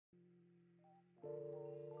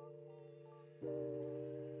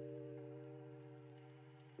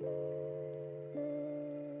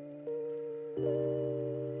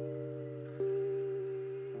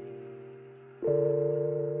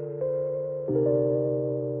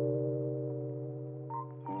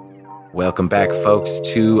Welcome back, folks,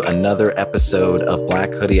 to another episode of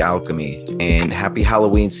Black Hoodie Alchemy, and happy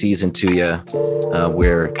Halloween season to you.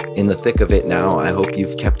 We're in the thick of it now. I hope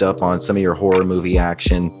you've kept up on some of your horror movie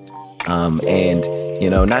action, and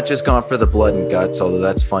not just gone for the blood and guts, although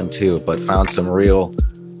that's fun too, but found some real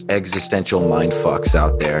existential mind fucks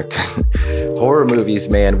out there. Horror movies,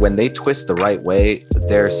 man, when they twist the right way,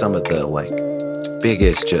 they're some of the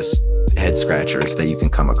biggest just head scratchers that you can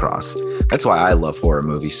come across. That's why I love horror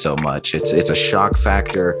movies so much. It's a shock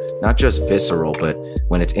factor, not just visceral, but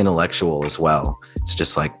when it's intellectual as well. It's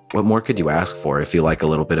just like, what more could you ask for if you like a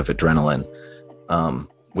little bit of adrenaline,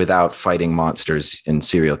 without fighting monsters and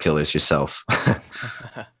serial killers yourself?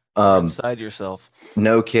 Inside yourself.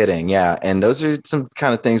 No kidding. Yeah. And those are some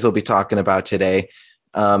kind of things we'll be talking about today.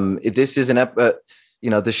 This is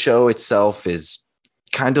the show itself is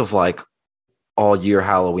kind of like all year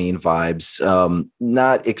Halloween vibes.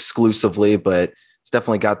 Not exclusively, but it's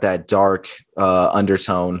definitely got that dark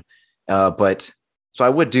undertone. But so I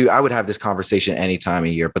would have this conversation any time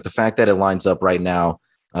of year, but the fact that it lines up right now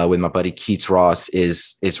with my buddy Keats Ross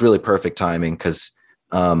it's really perfect timing, because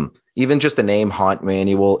even just the name Haunt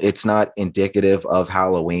Manual, it's not indicative of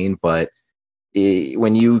Halloween, but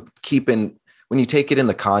when you take it in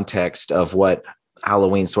the context of what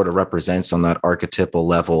Halloween sort of represents on that archetypal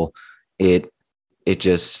level, it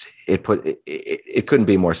couldn't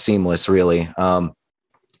be more seamless, really. And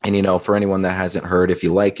for anyone that hasn't heard, if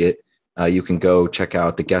you like it, you can go check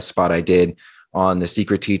out the guest spot I did on the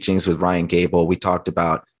Secret Teachings with Ryan Gable. We talked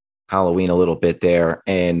about Halloween a little bit there,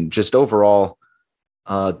 and just overall,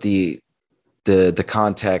 the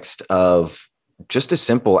context of just the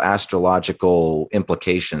simple astrological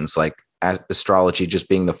implications, like astrology just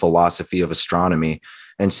being the philosophy of astronomy,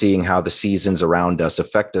 and seeing how the seasons around us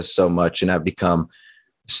affect us so much and have become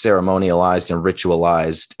ceremonialized and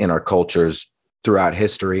ritualized in our cultures throughout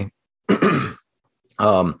history.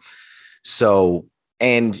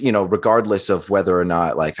 Regardless of whether or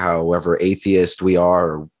not, however atheist we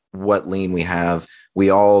are or what lean we have, we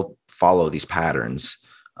all follow these patterns.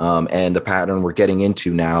 And the pattern we're getting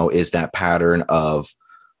into now is that pattern of,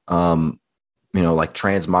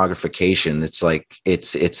 transmogrification. It's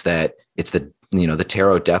the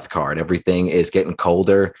tarot death card. Everything is getting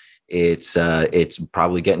colder. It's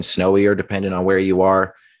probably getting snowier depending on where you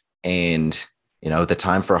are. And, the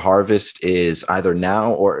time for harvest is either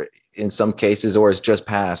now or in some cases, or it's just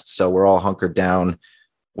passed. So we're all hunkered down,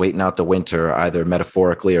 waiting out the winter, either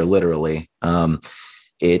metaphorically or literally.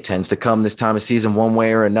 It tends to come this time of season one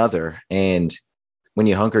way or another. And when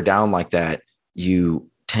you hunker down like that, you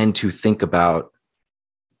tend to think about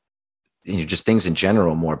just things in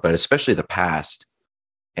general more, but especially the past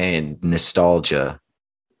and nostalgia.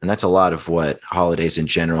 And that's a lot of what holidays in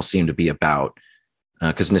general seem to be about,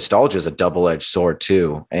 because nostalgia is a double-edged sword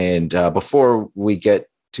too. And before we get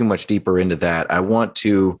too much deeper into that, I want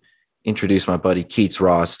to introduce my buddy Keats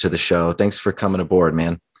Ross to the show. Thanks for coming aboard,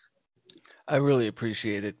 man. I really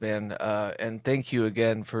appreciate it, man. And thank you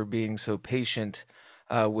again for being so patient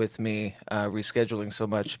with me, rescheduling so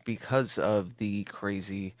much because of the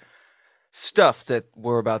crazy stuff that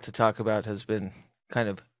we're about to talk about has been kind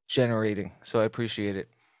of generating. So I appreciate it.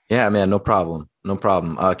 Yeah, man, no problem. No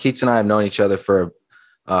problem. Keats and I have known each other for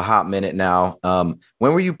a hot minute now.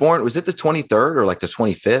 When were you born? Was it the 23rd or like the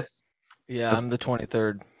 25th? Yeah, I'm the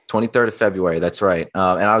 23rd. 23rd of February. That's right.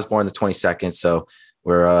 And I was born the 22nd. So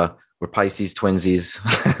we're Pisces twinsies.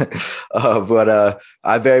 But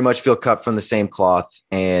I very much feel cut from the same cloth.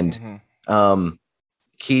 And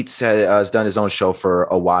Keats has done his own show for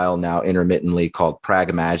a while now, intermittently, called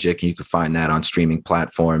PragMagick. You can find that on streaming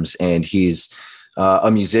platforms. And he's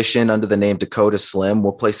a musician under the name Dakota Slim.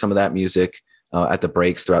 We'll play some of that music at the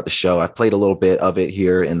breaks throughout the show. I've played a little bit of it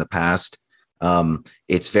here in the past.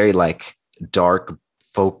 It's very dark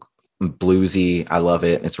folk bluesy. I love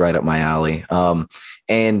it. It's right up my alley.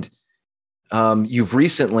 You've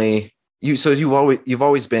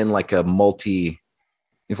always been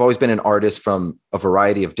you've always been an artist from a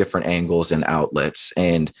variety of different angles and outlets.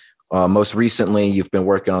 And most recently you've been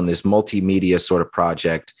working on this multimedia sort of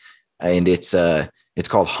project, and it's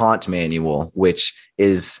called Haunt Manual, which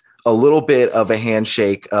is a little bit of a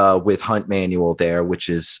handshake with Hunt Manual there, which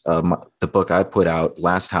is the book I put out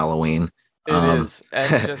last Halloween. It is.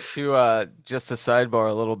 And just to sidebar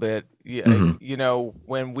a little bit,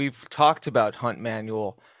 when we've talked about Hunt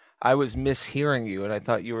Manual, I was mishearing you, and I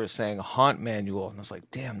thought you were saying Haunt Manual, and I was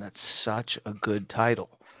like, damn, that's such a good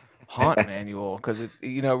title, Haunt Manual, because it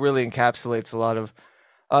really encapsulates a lot of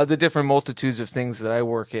the different multitudes of things that I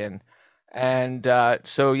work in. And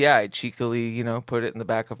so yeah, I cheekily, put it in the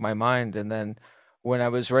back of my mind. And then when I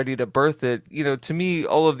was ready to birth it, to me,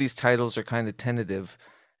 all of these titles are kind of tentative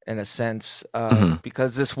in a sense, Mhm.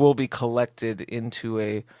 because this will be collected into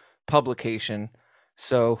a publication.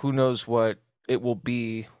 So who knows what it will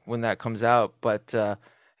be when that comes out. But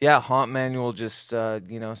yeah, Haunt Manual just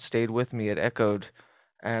stayed with me. It echoed,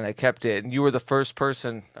 and I kept it. And you were the first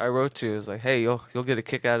person I wrote to. It was like, hey, you'll get a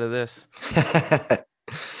kick out of this.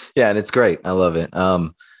 Yeah, and it's great. I love it.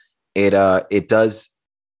 It does,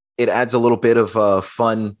 it adds a little bit of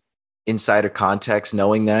fun insider context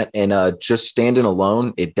knowing that, and just standing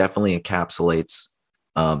alone, it definitely encapsulates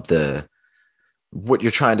the what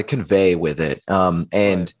you're trying to convey with it. Right.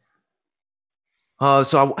 And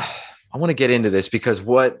so I want to get into this because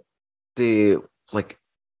what the like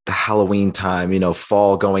the Halloween time,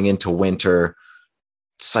 fall going into winter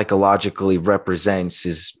psychologically represents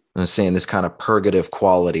is, I'm saying, this kind of purgative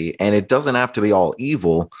quality, and it doesn't have to be all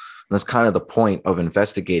evil. That's kind of the point of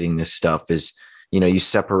investigating this stuff is, you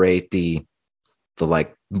separate the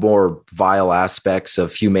like more vile aspects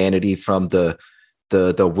of humanity from the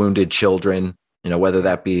wounded children, whether Right.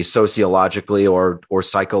 that be sociologically or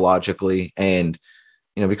psychologically. And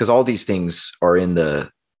because all these things are in the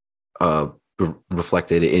uh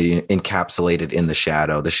reflected, encapsulated in the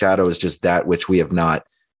shadow. The shadow is just that which we have not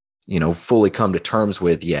fully come to terms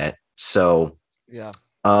with yet. So Yeah.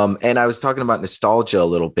 and I was talking about nostalgia a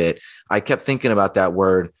little bit. I kept thinking about that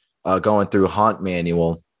word going through Haunt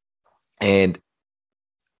Manual, and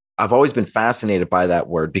I've always been fascinated by that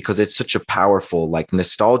word because it's such a powerful, like,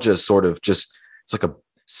 nostalgia is sort of just, it's like a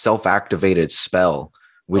self-activated spell.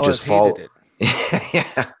 We Oh, just I've hated fall. it.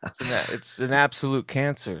 Yeah. It's an absolute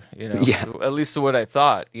cancer, Yeah. at least to what I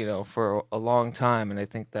thought, for a long time. And I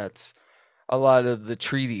think that's a lot of the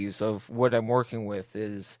treatise of what I'm working with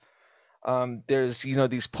is there's,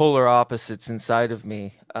 these polar opposites inside of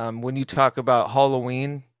me. When you talk about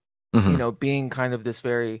Halloween, Hmm. being kind of this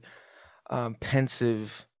very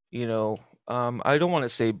pensive, I don't want to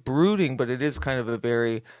say brooding, but it is kind of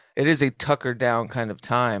it is a tucker down kind of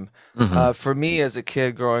time. Hmm. For me as a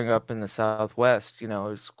kid growing up in the Southwest,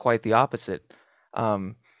 it's quite the opposite.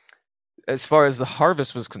 Um, as far as the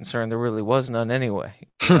harvest was concerned, there really was none anyway.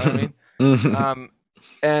 You know what I mean? Hmm. Um,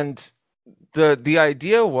 and the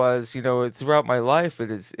idea was, throughout my life, it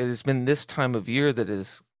has been this time of year that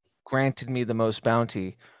has granted me the most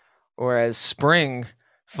bounty. Whereas spring,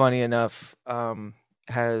 funny enough,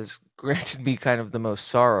 has granted me kind of the most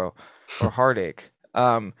sorrow or heartache.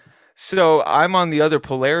 So I'm on the other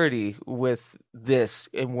polarity with this,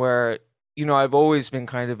 in where, I've always been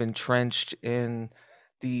kind of entrenched in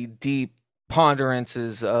the deep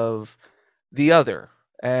ponderances of the other,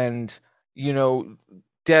 and, you know,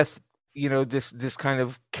 death, this kind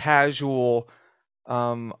of casual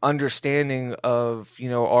understanding of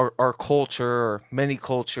our culture or many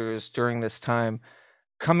cultures during this time,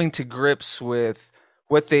 coming to grips with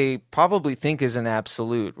what they probably think is an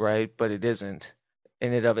absolute, right? But it isn't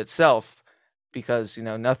in and of itself, because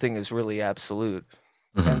nothing is really absolute.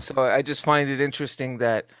 Hmm. And so I just find it interesting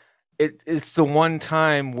that it's the one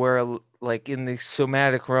time where, like, in the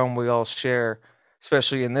somatic realm we all share,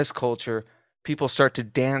 especially in this culture, people start to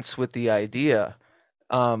dance with the idea,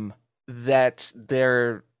 um, that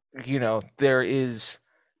there is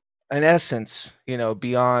an essence,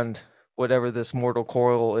 beyond whatever this mortal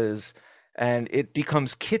coil is, and it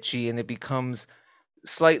becomes kitschy and it becomes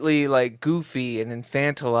slightly like goofy and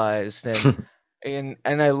infantilized, and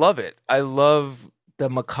I love it. I love the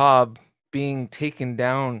macabre being taken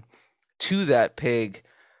down to that peg,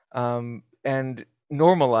 and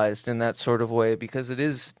normalized in that sort of way, because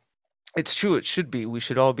it's true, it should be. We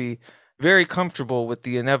should all be very comfortable with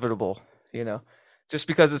the inevitable, you know. Just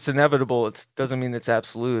because it's inevitable, it doesn't mean it's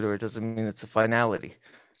absolute, or it doesn't mean it's a finality.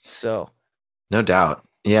 So, No doubt.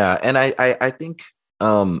 Yeah. And I think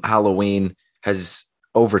Halloween has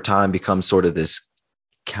over time become sort of this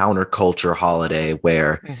counterculture holiday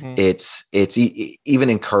where mhm, it's even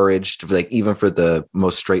encouraged, like, even for the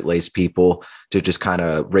most straight-laced people, to just kind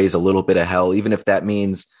of raise a little bit of hell, even if that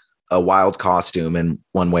means a wild costume in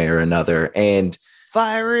one way or another. And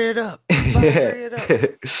fire it up, fire yeah. it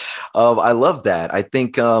up. I love that. I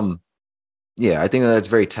think yeah, I think that's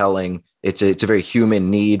very telling. It's a very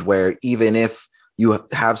human need where even if you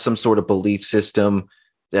have some sort of belief system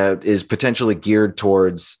that is potentially geared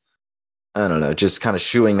towards, I don't know, just kind of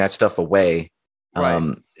shooing that stuff away,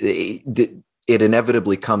 Right. it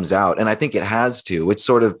inevitably comes out, and I think it has to. It's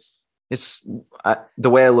sort of, the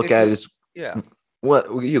way I look It's at it a is, Yeah.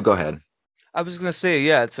 what you go ahead. I was gonna say,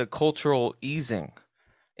 yeah, it's a cultural easing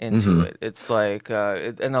into Hmm. it. It's like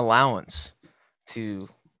an allowance to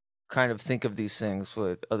kind of think of these things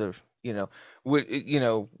with other, you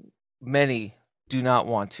know, many do not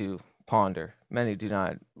want to ponder. Many do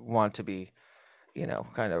not want to be,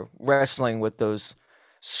 kind of wrestling with those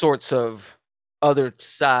sorts of other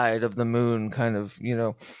side of the moon kind of,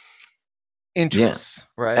 Yeah. interests,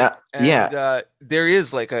 right? Yeah. And there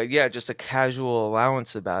is like just a casual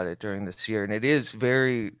allowance about it during this year, and it is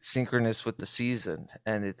very synchronous with the season,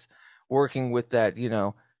 and it's working with that,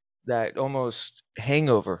 that almost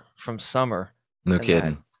hangover from summer, No and that,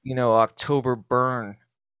 kidding. October burn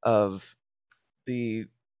of the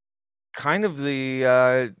kind of the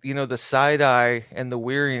the side eye and the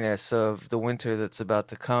weariness of the winter that's about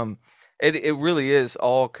to come. It really is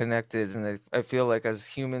all connected, and I feel like as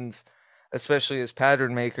humans, especially as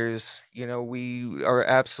pattern makers, we are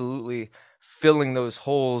absolutely filling those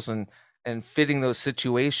holes and fitting those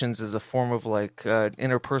situations as a form of like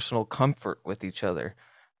interpersonal comfort with each other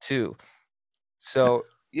too. So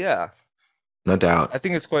yeah, No doubt. I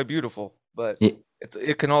think it's quite beautiful, but Yeah,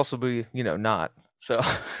 it can also be, not so.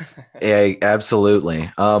 yeah,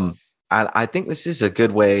 absolutely. I think this is a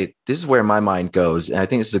good way. This is where my mind goes. And I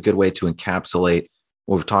think this is a good way to encapsulate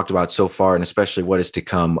what we've talked about so far, and especially what is to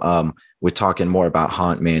come. We're talking more about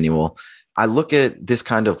Haunt Manual. I look at this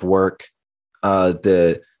kind of work,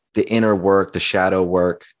 the inner work, the shadow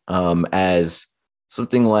work, as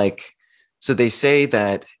something like, so they say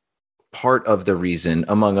that part of the reason,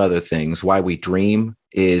 among other things, why we dream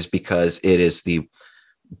is because it is the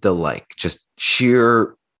like just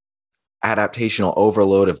sheer adaptational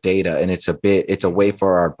overload of data, and it's a way Mhm.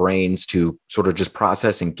 for our brains to sort of just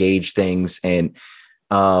process and gauge things and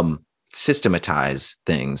systematize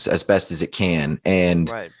things as best as it can, and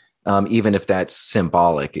Right. even if that's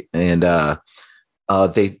symbolic. And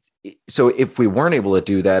they so if we weren't able to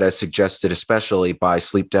do that, as suggested especially by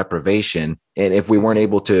sleep deprivation, and if we weren't Mhm.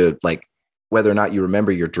 able to, like, whether or not you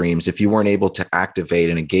remember your dreams, if you weren't able to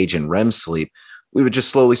activate and engage in REM sleep, we would just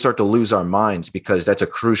slowly start to lose our minds, because that's a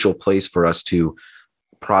crucial place for us to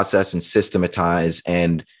process and systematize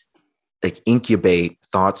and like incubate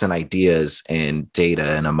thoughts and ideas and data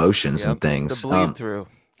and emotions Yep. and The things. bleed through,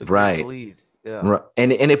 the great Right. bleed. Yeah. Right.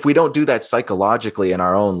 And if we don't do that psychologically in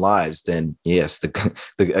our own lives, then yes, the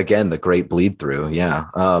great bleed through. Yeah.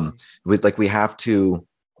 Mhm. With like we have to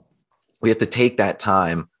take that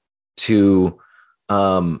time to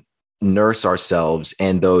um nurse ourselves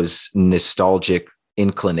and those nostalgic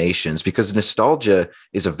inclinations, because nostalgia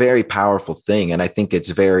is a very powerful thing. And I think it's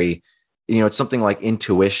very, it's something like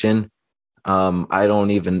intuition. I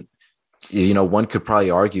don't even, one could probably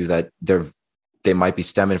argue that they might be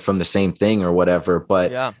stemming from the same thing or whatever, but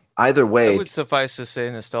Yeah. either I way. would suffice to say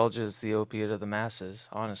nostalgia is the opiate of the masses,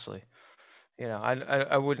 honestly.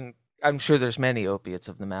 I wouldn't, I'm sure there's many opiates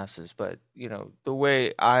of the masses, but the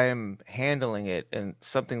way I'm handling it, and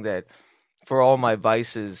something that for all my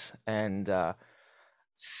vices and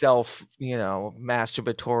self,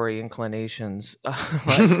 masturbatory inclinations,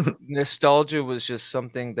 like nostalgia was just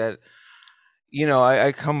something that,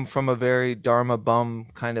 I come from a very Dharma bum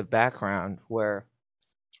kind of background where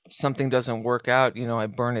if something doesn't work out, I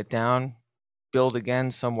burn it down, build again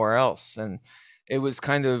somewhere else. And it was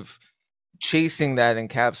kind of chasing that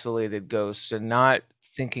encapsulated ghost and not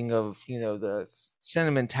thinking of, the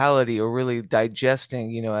sentimentality, or really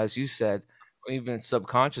digesting, as you said, or even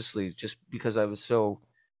subconsciously, just because I was so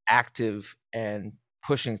active and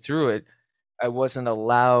pushing through it, I wasn't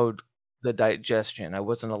allowed the digestion. I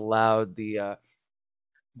wasn't allowed the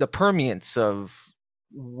permeance of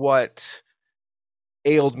what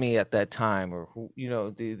ailed me at that time, or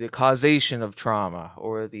the causation of trauma,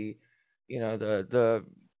 or the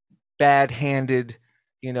bad handed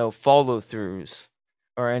follow throughs,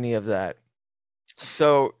 or any of that.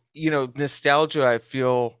 So nostalgia, I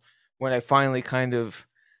feel, when I finally kind of,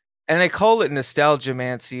 and I call it nostalgia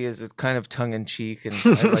mancy as a kind of tongue in cheek, and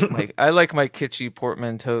I like my kitschy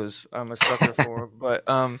portmanteaus. I'm a sucker for 'em, but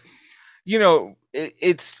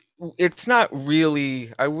it's not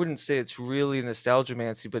really, I wouldn't say it's really nostalgia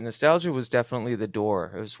mancy, but nostalgia was definitely the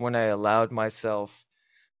door. It was when I allowed myself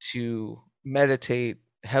to meditate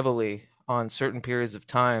heavily on certain periods of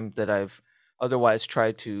time that I've otherwise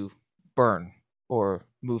tried to burn or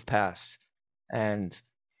move past. And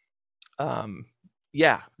um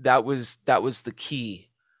yeah, that was the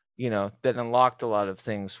key, that unlocked a lot of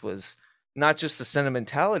things, was not just the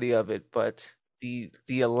sentimentality of it, but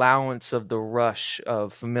the allowance of the rush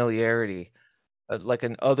of familiarity, like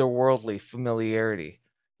an otherworldly familiarity,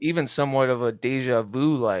 even somewhat of a deja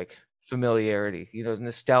vu like familiarity,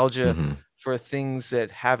 nostalgia Mhm. for things that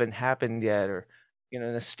haven't happened yet, or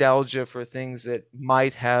nostalgia for things that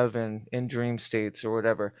might have in dream states or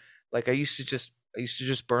whatever. Like I used to just I used to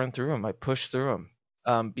just burn through them. I push through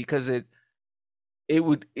them, because it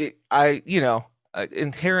would it I you know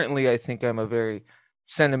inherently I think I'm a very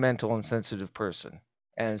sentimental and sensitive person,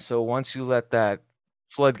 and so once you let that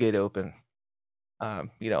floodgate open,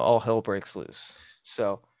 all hell breaks loose.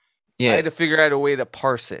 So I Yeah. had to figure out a way to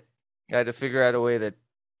parse it. I had to figure out a way to,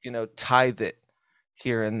 tithe it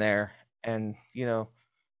here and there, and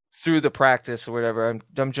through the practice or whatever.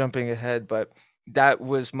 I'm jumping ahead, but that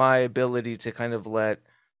was my ability to kind of let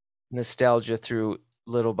nostalgia through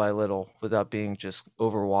little by little without being just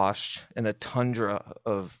overwashed in a tundra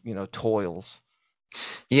of toils.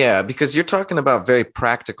 Yeah, because you're talking about very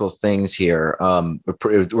practical things here.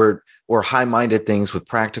 We're high-minded things with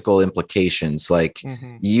practical implications. Like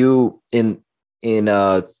Mm-hmm. you in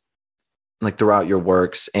like throughout your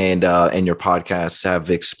works and your podcasts have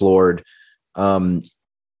explored um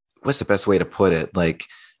what's the best way to put it? Like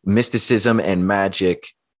mysticism and magic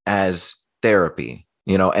as therapy,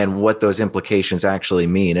 and what those implications actually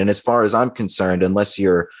mean. And as far as I'm concerned, unless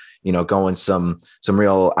you're, going some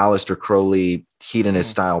real Aleister Crowley hedonist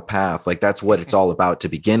Mm-hmm. style path, like that's what it's all about to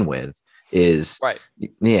begin with. Is Right.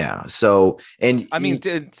 yeah. So and I mean,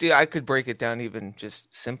 I could break it down even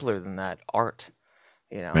just simpler than that. Art,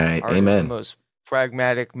 right, art is the amen. most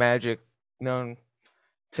pragmatic magic known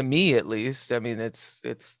to me, at least. I mean, it's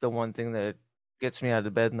the one thing that gets me out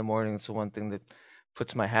of bed in the morning. It's the one thing that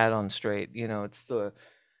puts my hat on straight. It's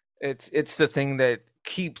the thing that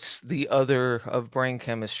keeps the other of brain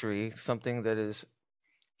chemistry, something that is,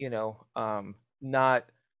 not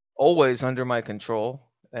always under my control,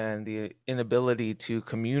 and the inability to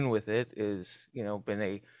commune with it is, been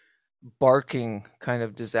a barking kind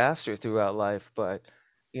of disaster throughout life. But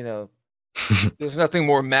you know, there's nothing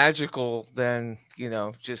more magical than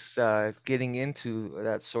just getting into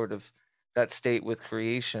that state with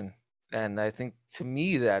creation. And I think, to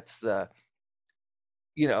me, that's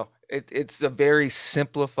it's a very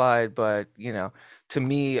simplified, but to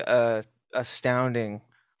me, astounding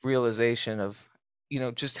realization of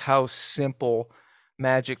just how simple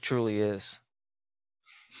magic truly is.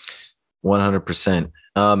 100%.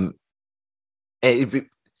 It,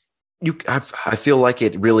 I feel like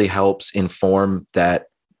it really helps inform that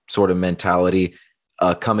sort of mentality,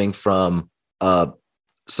 coming from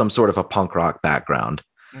some sort of a punk rock background,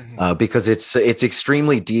 Hmm. because it's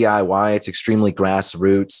extremely DIY, it's extremely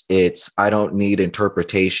grassroots. It's I don't need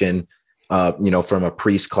interpretation, from a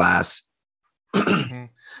priest class. Hmm.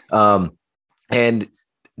 um, and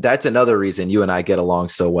that's another reason you and I get along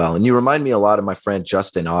so well. And you remind me a lot of my friend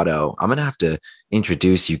Justin Otto. I'm gonna have to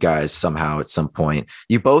introduce you guys somehow at some point.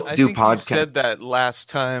 You both I do think you podcast, said that last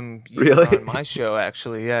time you were on really? my show,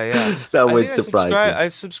 actually. Yeah, yeah. That I would think I surprise subscribe. you. I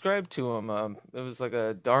subscribed to him. It was like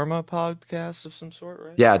a Dharma podcast of some sort,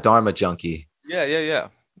 right? Yeah, Dharma Junkie. Yeah, yeah, yeah,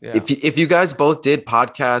 yeah. If you guys both did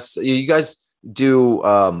podcasts, you guys do.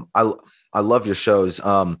 I love your shows.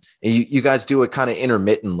 And you guys do it kind of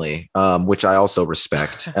intermittently, which I also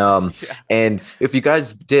respect. Yeah, And if you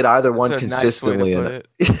guys did either that's one a nice way to consistently, put and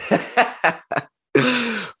it.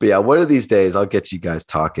 but yeah, one of these days I'll get you guys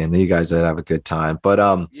talking. You guys would have a good time.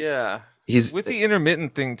 But Yeah. he's With the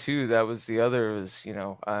intermittent thing too, that was the other, was,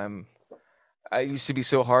 I used to be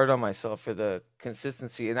so hard on myself for the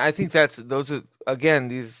consistency. And I think those are, again,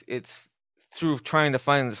 it's through trying to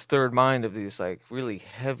find this third mind of these like really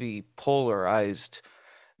heavy polarized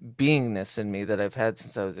beingness in me that I've had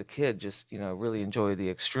since I was a kid. Just, really enjoy the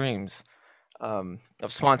extremes, of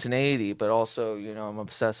spontaneity, but also, I'm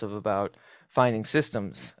obsessive about finding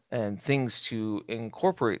systems and things to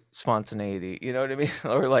incorporate spontaneity. You know what I mean?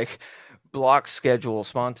 Or like block schedule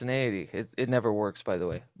spontaneity. It never works, by the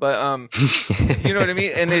way. But you know what I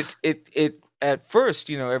mean? And it at first,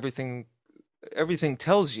 everything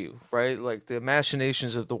tells you, right? Like the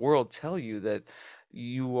machinations of the world tell you that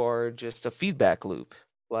you are just a feedback loop.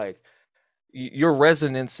 Like your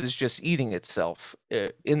resonance is just eating itself,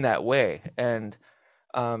 in that way. And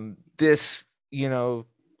this,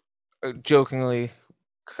 jokingly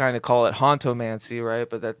kind of call it hauntomancy, right?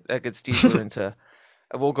 But that gets deeper into.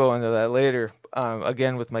 We'll go into that later.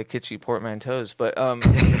 Again with my kitschy portmanteaus, but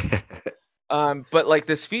like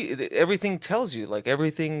everything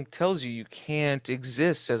tells you you can't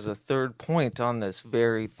exist as a third point on this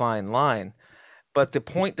very fine line. But the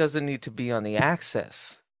point doesn't need to be on the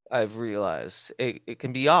axis. I've realized it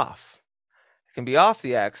can be off. It can be off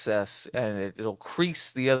the axis, and it'll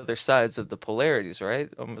crease the other sides of the polarities, right?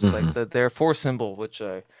 Almost like Mhm. the therefore symbol, which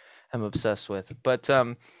I am obsessed with. But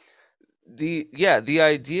the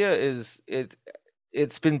idea is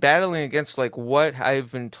it's been battling against like what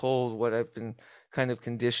I've been told, what I've been kind of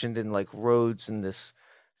conditioned in, like roads and this,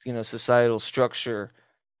 societal structure,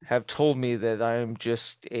 have told me that I'm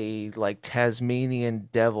just a like Tasmanian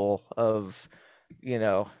devil of, you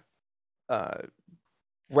know, uh,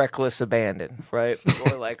 reckless abandon, right?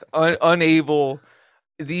 Or like unable,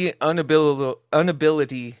 the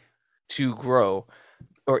inability to grow,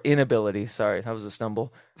 or inability. Sorry, that was a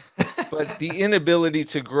stumble. But the inability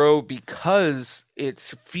to grow because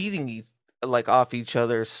it's feeding like off each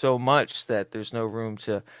other so much that there's no room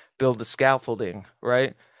to build the scaffolding,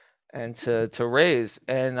 right? And to raise.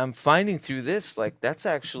 And I'm finding through this, like that's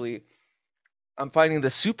actually, I'm finding the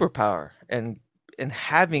superpower and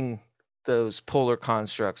having those polar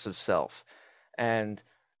constructs of self. And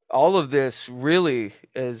all of this really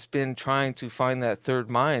has been trying to find that third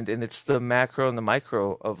mind, and it's the macro and the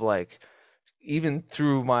micro of like, even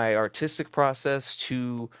through my artistic process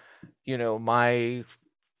to, my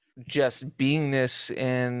just beingness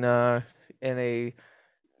in a,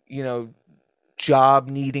 you know job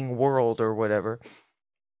needing world or whatever.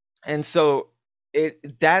 And so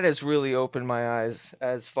it that has really opened my eyes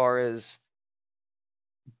as far as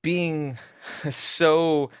being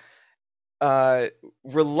so uh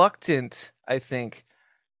reluctant, I think,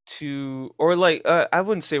 to, or like, I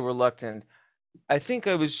wouldn't say reluctant. I think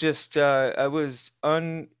I was just I was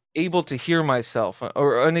unable to hear myself,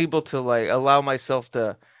 or unable to like allow myself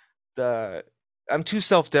the I'm too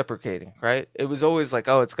self-deprecating, right? It was always like,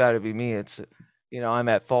 oh, it's got to be me. It's, I'm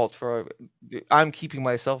at fault for, I'm keeping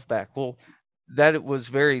myself back. Well, that it was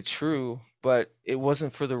very true, but it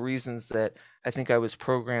wasn't for the reasons that I think I was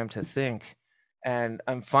programmed to think. And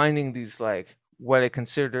I'm finding these like what I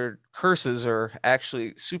considered curses are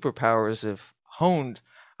actually superpowers if honed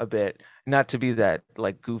a bit, not to be that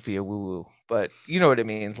like goofy or woo woo, but you know what I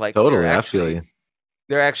mean? Like Totally, I feel you.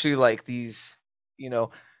 they're actually like these, you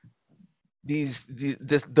know,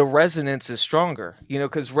 the resonance is stronger,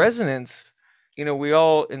 because resonance, we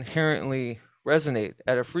all inherently resonate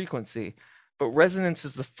at a frequency, but resonance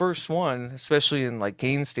is the first one, especially in like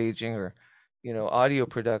gain staging or, audio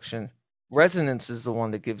production. Resonance is the one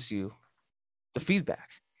that gives you the feedback.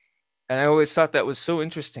 And I always thought that was so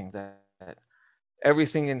interesting that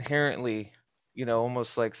everything inherently,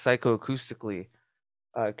 almost like psychoacoustically,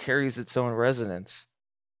 carries its own resonance,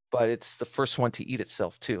 but it's the first one to eat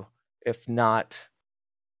itself too, if not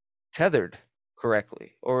tethered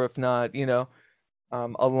correctly, or if not,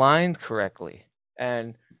 aligned correctly.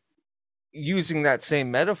 And using that same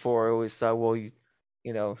metaphor, I always thought, well,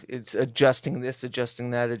 it's adjusting this, adjusting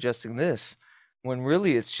that, adjusting this, when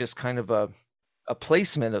really it's just kind of a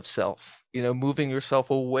placement of self, moving yourself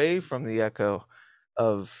away from the echo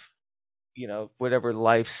of, whatever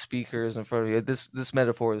life speakers in front of you. This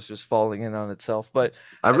metaphor is just falling in on itself, but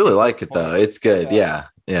I I really think the like it though. point, It's good. yeah, Yeah.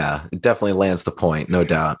 Yeah. It definitely lands the point, no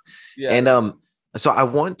doubt. yeah, And so I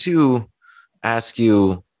want to ask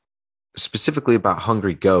you specifically about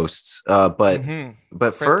Hungry Ghosts. But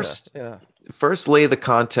Prenta, first, yeah. lay the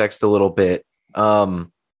context a little bit.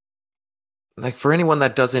 Um, like for anyone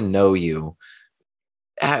that doesn't know you,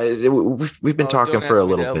 we've been Oh, talking don't for a ask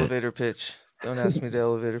me to little bit. elevator pitch. Don't ask me to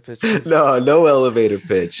elevator pitch, please. No elevator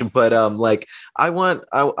pitch, but like I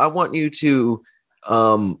want you to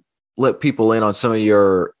let people in on some of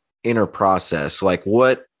your inner process. Like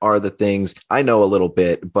what are the things, I know a little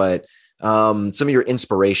bit, but some of your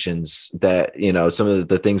inspirations that, some of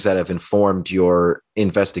the things that have informed your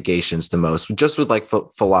investigations the most, just with like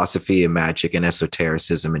philosophy and magic and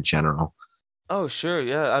esotericism in general. Oh, sure,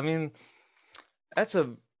 yeah. I mean, that's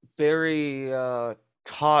a very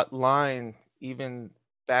taught line, even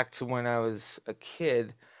back to when I was a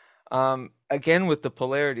kid. Again, with the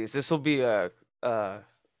polarities, this will be a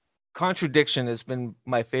contradiction. Has been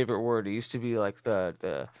my favorite word. It used to be like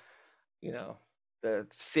the you know the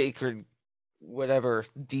sacred whatever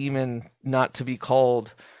demon not to be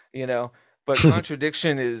called, you know but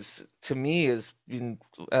contradiction is, to me, is been,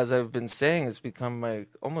 as I've been saying, has become my,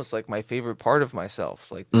 almost like my favorite part of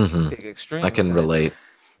myself, like these Hmm. big I extremes. can And relate.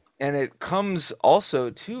 it comes also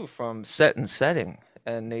too from set and setting,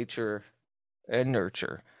 and nature and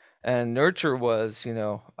nurture. And nurture was,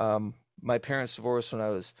 my parents divorced when I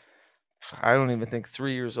was, I don't even think,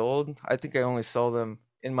 3 years old. I think I only saw them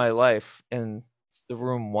in my life in the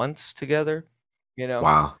room once together, you know.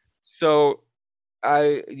 Wow. So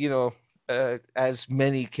I, as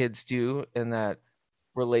many kids do in that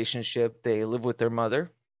relationship, they live with their mother,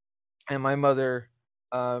 and my mother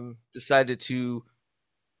decided to,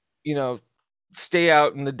 you know, stay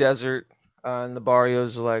out in the desert, in the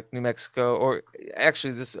barrios of like New Mexico, or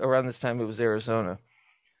actually this around this time it was Arizona.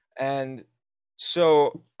 And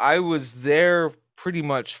so I was there pretty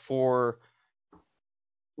much for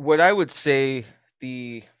what I would say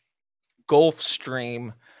the Gulf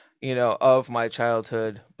Stream of my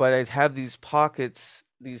childhood, but I'd have these pockets,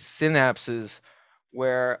 these synapses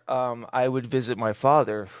where I would visit my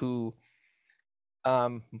father, who,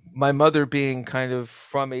 um, my mother being kind of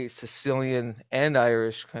from a Sicilian and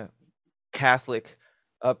Irish kind of Catholic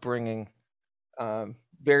upbringing,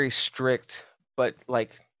 very strict, but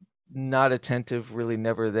like not attentive, really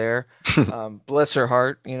never there. Bless her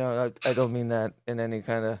heart, I don't mean that in any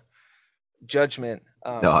kind of judgment.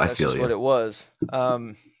 No, I That's feel just what you. it was.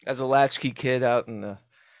 As a latchkey kid out in the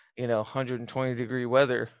 120-degree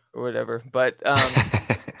weather or whatever,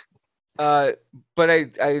 uh, but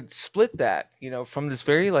I split that, from this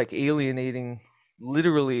very like alienating,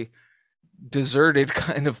 literally deserted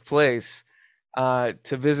kind of place, to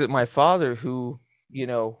visit my father, who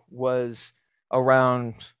was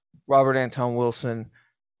around Robert Anton Wilson,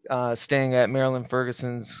 staying at Marilyn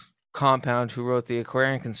Ferguson's compound, who wrote the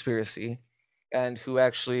Aquarian Conspiracy, and who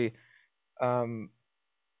actually um,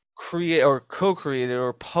 create or co-created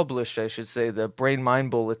or published, I should say, the Brain Mind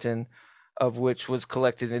Bulletin, of which was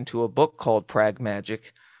collected into a book called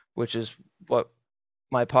PragMagick, which is what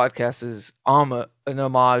my podcast is an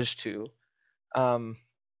homage to. Um,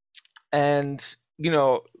 and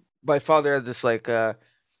my father had this like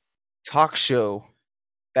talk show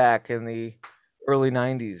back in the early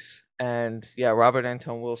 '90s, and yeah, Robert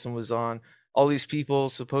Anton Wilson was on. All these people,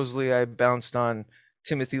 supposedly, I bounced on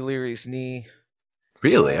Timothy Leary's knee.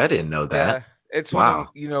 Really? I didn't know that. Yeah, it's one of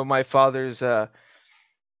Wow. my father's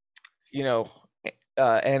you know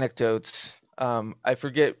anecdotes. I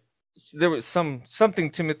forget, there was something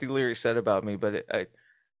Timothy Leary said about me, but I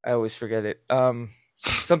always forget it.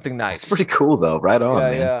 Something That's pretty nice. cool though. Right on, Yeah,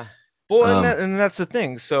 man. yeah. Well, and Um, that's the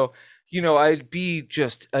thing. So, I'd be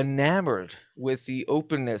just enamored with the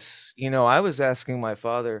openness. I was asking my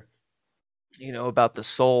father, about the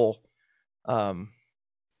soul. Um,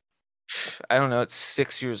 I don't know. It's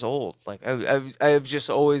 6 years old. Like I've just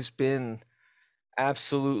always been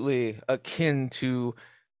absolutely akin to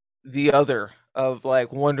the other, of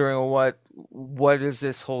like wondering what is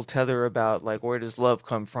this whole tether about? Like, where does love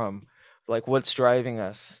come from? Like, what's driving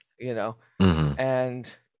us? mhm. And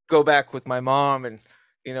go back with my mom, and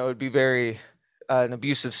it'd be very an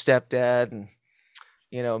abusive stepdad, and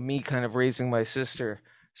me kind of raising my sister.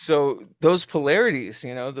 So those polarities,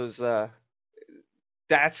 those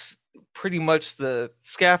that's pretty much the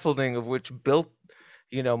scaffolding of which built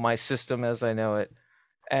my system as I know it.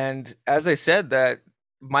 And as I said, that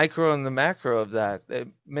micro and the macro of that, it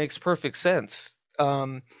makes perfect sense.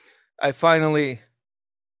 I finally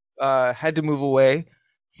had to move away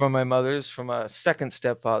from my mother's, from a second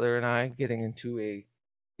stepfather and I getting into a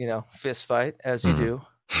fist fight, as you Mhm.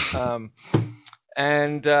 do, um,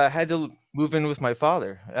 and had to move in with my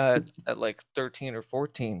father at like 13 or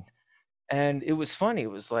 14. And it was funny.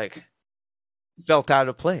 It was like, felt out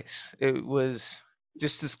of place. It was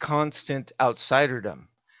just this constant outsiderdom.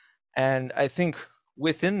 And I think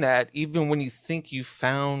within that, even when you think you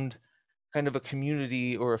found kind of a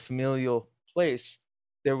community or a familial place,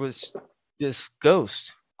 there was this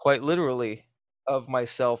ghost, quite literally, of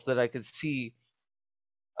myself that I could see,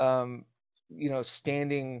 um,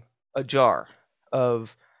 standing ajar,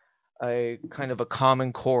 of a kind of a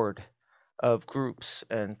common chord of groups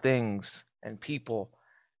and things and people.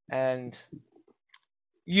 And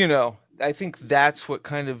I think that's what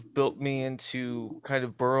kind of built me into kind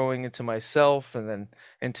of burrowing into myself, and then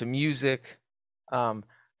into music, um,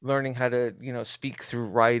 learning how to, speak through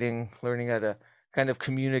writing, learning how to kind of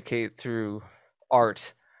communicate through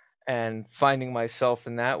art, and finding myself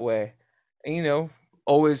in that way. And,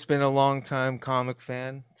 always been a long time comic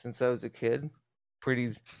fan since I was a kid, pretty,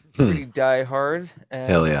 Hmm. pretty die hard.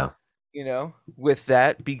 Hell And, yeah. with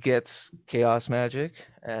that begets chaos magic.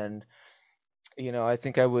 And, I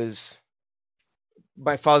think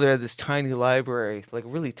my father had this tiny library, like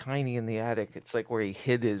really tiny, in the attic. It's like where he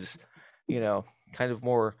hid his, kind of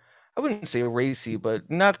more, I wouldn't say racy, but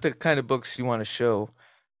not the kind of books you want to show,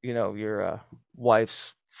 your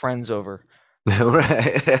wife's friends over.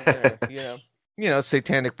 Right.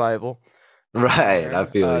 Satanic Bible in Right. I there.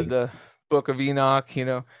 feel you. The Book of Enoch,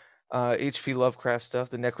 H.P. Lovecraft stuff.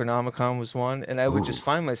 The Necronomicon was one, and I would Ooh. just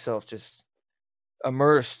find myself just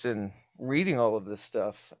immersed in reading all of this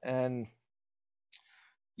stuff. And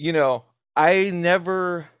you know, I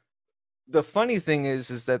never the funny thing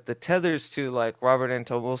is that the tethers to like Robert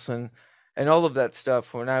Anton Wilson and all of that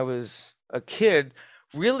stuff when I was a kid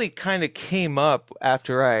really kind of came up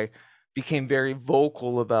after I became very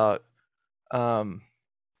vocal about um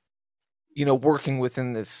working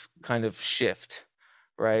within this kind of shift,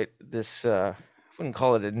 right? This I wouldn't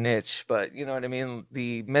call it a niche, but you know what I mean,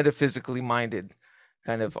 the metaphysically minded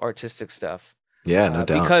kind of artistic stuff. Yeah, no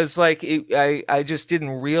doubt. Because like I just didn't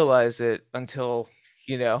realize it until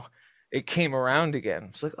you know it came around again.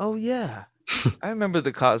 It's like, oh yeah, I remember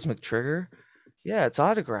the cosmic trigger. Yeah, it's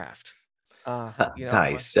autographed. I'm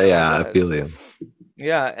like, Nice. oh Yeah, I yeah, feel you.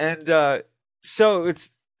 yeah, and so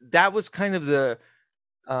it's that was kind of the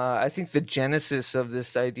I think the genesis of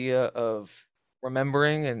this idea of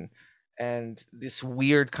remembering and this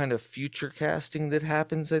weird kind of future casting that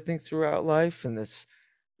happens, I think, throughout life, and this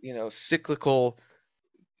cyclical,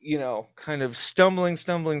 kind of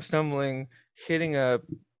stumbling, hitting a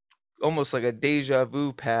almost like a deja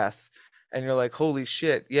vu path, and you're like, holy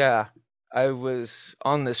shit, yeah, I was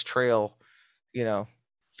on this trail, you know,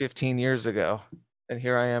 15 years ago, and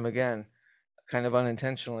here I am again, kind of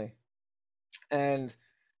unintentionally. And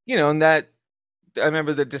and that I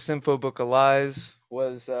remember the Disinfo Book of Lies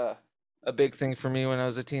was a big thing for me when I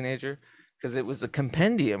was a teenager because it was a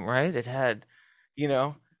compendium, right? You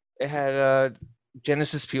know, it had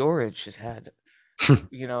Genesis Peorage. It had,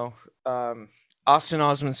 you know, um, Austin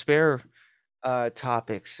Osman Spare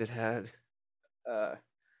topics. It had, uh,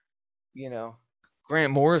 you know,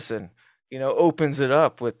 Grant Morrison, opens it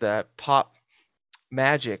up with that pop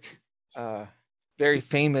magic, uh, very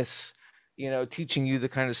famous, teaching you the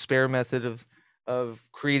kind of spare method of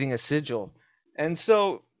creating a sigil. And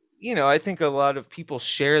so, I think a lot of people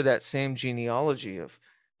share that same genealogy of,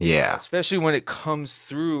 Yeah. especially when it comes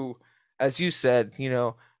through, as you said,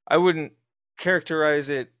 I wouldn't characterize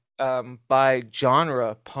it by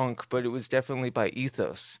genre punk, but it was definitely by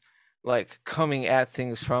ethos, like coming at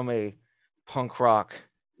things from a punk rock,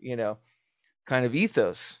 you know, kind of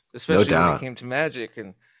ethos, No especially when it doubt. came to magic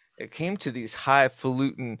and it came to these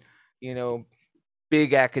highfalutin, you know,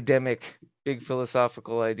 big academic, big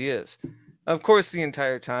philosophical ideas. Of course, the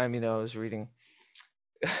entire time, I was reading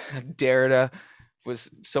Derrida was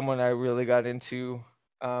someone I really got into,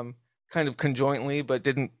 kind of conjointly, but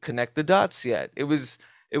didn't connect the dots yet. It was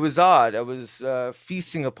odd. I was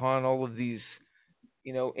feasting upon all of these,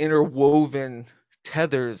 interwoven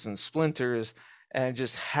tethers and splinters, and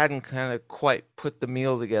just hadn't kind of quite put the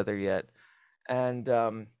meal together yet. And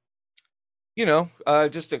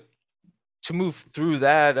just to move through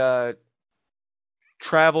that,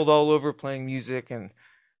 traveled all over playing music and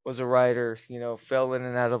was a writer. Fell in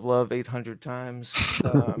and out of love 800 times.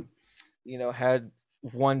 Had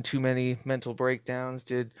one too many mental breakdowns.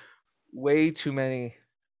 Did way too many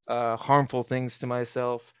harmful things to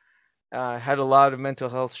myself. Had a lot of mental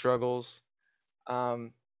health struggles.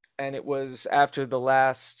 Um, and it was after the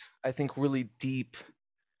last, I think, really deep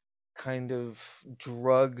kind of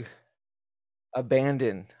drug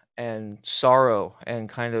abandon and sorrow and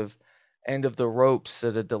kind of end of the ropes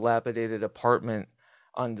at a dilapidated apartment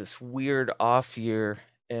on this weird off year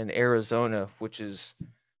in Arizona, which is,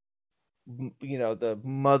 the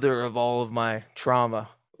mother of all of my trauma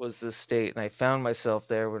was this state. And I found myself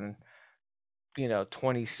there when,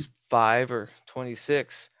 25 or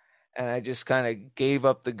 26. And I just kind of gave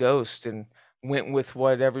up the ghost and went with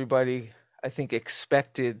what everybody, I think,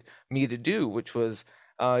 expected me to do, which was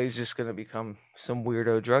he's just going to become some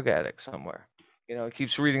weirdo drug addict somewhere. He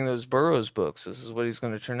keeps reading those Burroughs books. This is what he's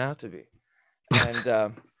going to turn out to be. And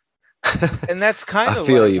and that's I kind of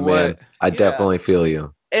feel like you, man. what, I yeah. definitely feel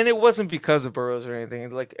you. And it wasn't because of Burroughs or anything.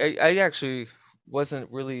 Like I actually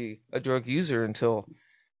wasn't really a drug user until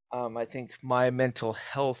I think my mental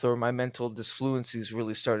health or my mental disfluencies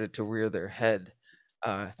really started to rear their head.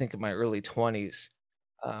 I think in my early 20s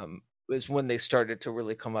was when they started to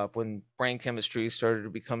really come up, when brain chemistry started to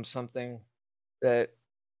become something that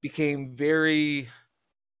became very,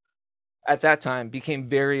 at that time, became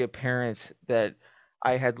very apparent that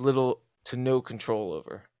I had little to no control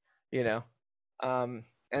over, you know?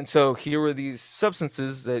 And so here were these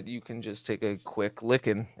substances that you can just take a quick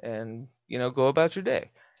licking and, go about your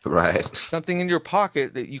day. Right. Something in your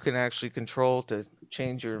pocket that you can actually control to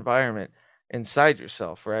change your environment inside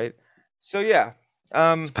yourself, right? So yeah, It's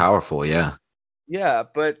um, powerful. Yeah. yeah,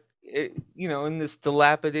 but in this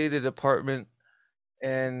dilapidated apartment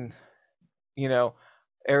in you know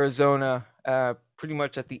Arizona, pretty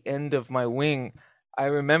much at the end of my wing, I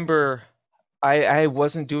remember I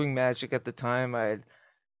wasn't doing magic at the time. I had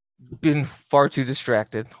been far too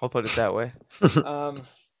distracted. I'll put it that way. Um,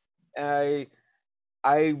 I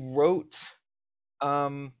I wrote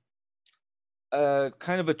um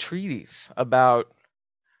kind of a treatise about,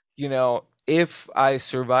 if I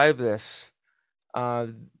survive this, uh,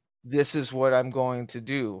 this is what I'm going to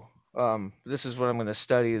do. This is what I'm going to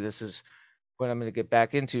study. This is what I'm going to get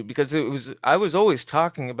back into, because I was always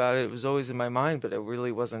talking about it. It was always in my mind, but I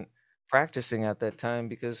really wasn't practicing at that time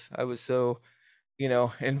because I was so,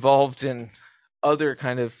 involved in other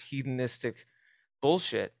kind of hedonistic,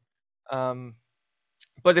 bullshit. Um,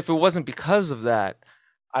 but if it wasn't because of that,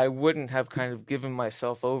 I wouldn't have kind of given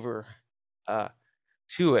myself over uh,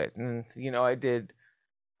 to it. And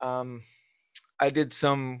um, I did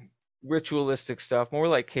some ritualistic stuff, more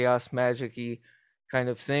like chaos magic-y kind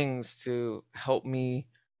of things to help me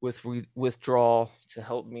with withdrawal, to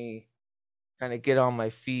help me kind of get on my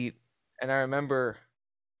feet. And I remember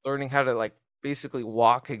learning how to like basically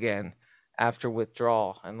walk again after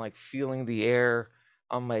withdrawal, and like feeling the air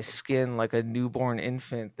on my skin like a newborn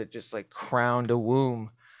infant that just like crowned a womb.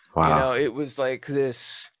 Wow. It was like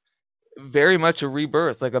this very much a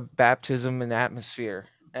rebirth, like a baptism in atmosphere.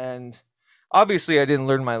 And obviously I didn't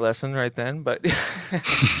learn my lesson right then, but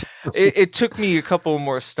it took me a couple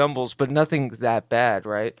more stumbles, but nothing that bad,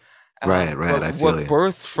 right? Right, right. But I feel what you.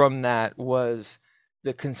 birthed from that was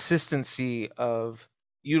the consistency of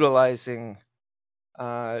utilizing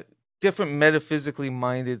uh, different metaphysically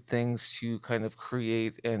minded things to kind of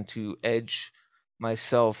create and to edge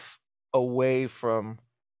myself away from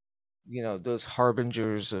those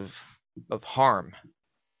harbingers of harm.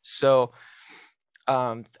 So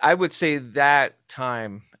I would say that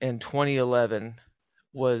time in 2011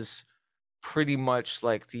 was pretty much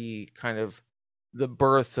like the kind of the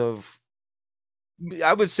birth of,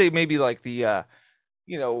 I would say maybe like the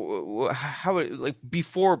how it, like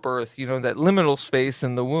before birth, that liminal space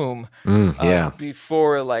in the womb, Yeah.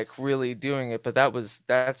 before like really doing it. But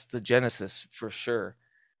that's the genesis for sure.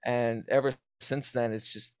 And ever since then,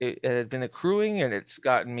 it had been accruing, and it's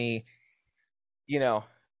gotten me, you know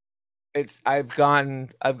I've gone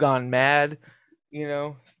mad,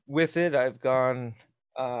 with it. I've gone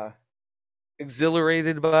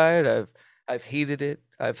exhilarated by it. I've hated it.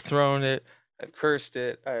 I've thrown it. I've cursed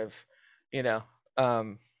it. I've, you know,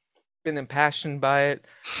 um, been impassioned by it.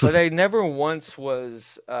 But I never once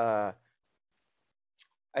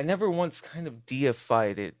kind of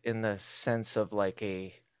deified it in the sense of like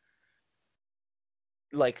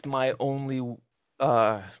my only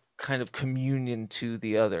kind of communion to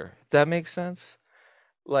the other. That makes sense?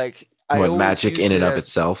 Like I What always magic in used and it of as,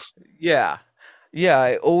 itself? yeah. Yeah,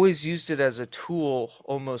 I always used it as a tool,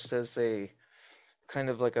 almost as a kind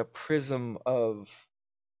of like a prism of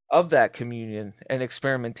that communion and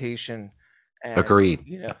experimentation, and Agreed.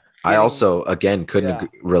 I getting, also, again, couldn't yeah.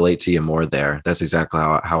 relate to you more there. That's exactly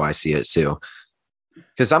how I see it too.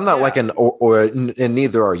 Because I'm not like Yeah. and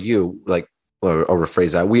neither are you. Like, or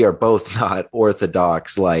rephrase that, we are both not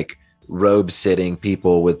orthodox, like robe sitting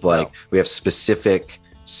people with No. like, we have specific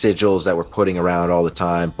sigils that we're putting around all the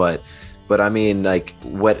time. But I mean, like,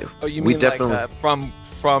 what Oh, you we mean like definitely,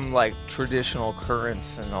 from like traditional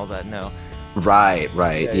currents and all that? No. right.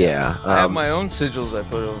 Yeah, yeah. Yeah. I have my own sigils I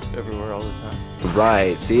put everywhere all the time.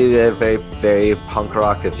 Right. See, very, very punk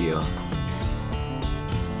rock of you.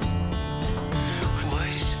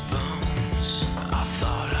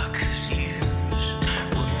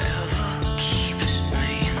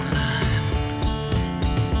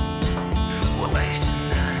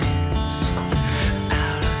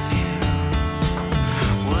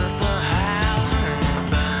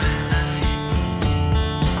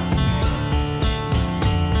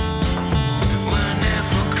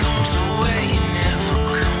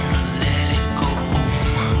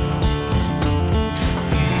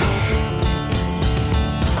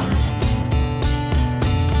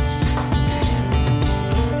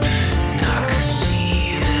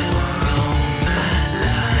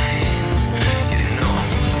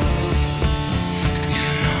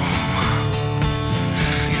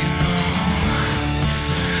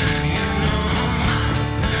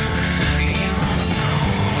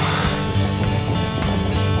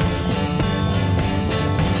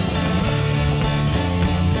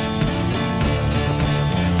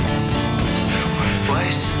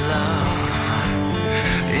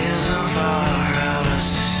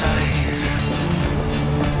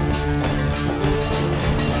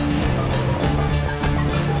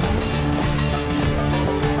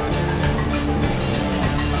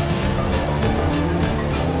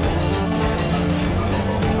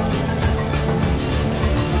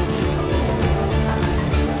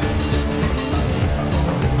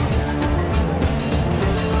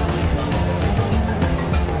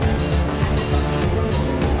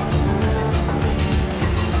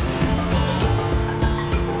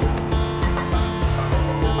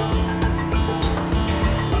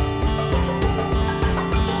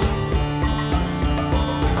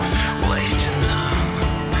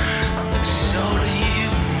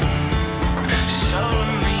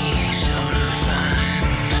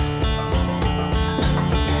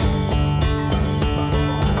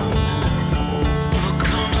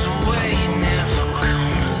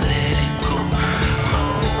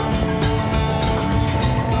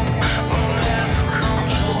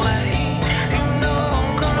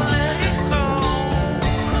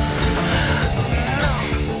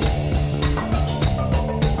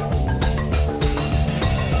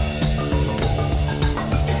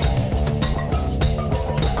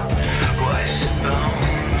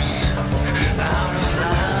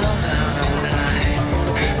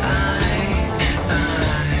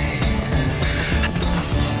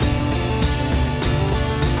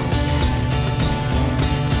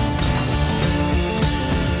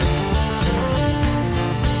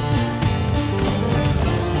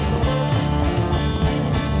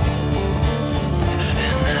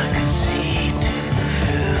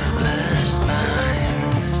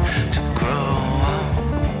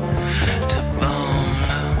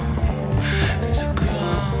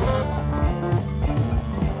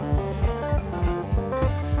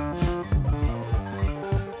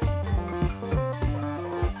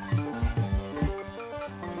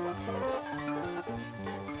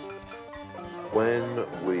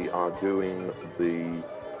 are doing the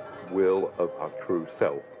will of our true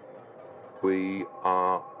self, we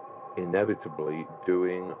are inevitably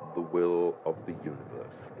doing the will of the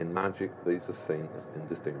universe. In magic, these are seen as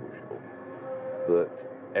indistinguishable. That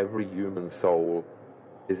every human soul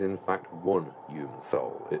is in fact one human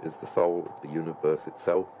soul. It is the soul of the universe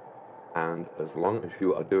itself, and as long as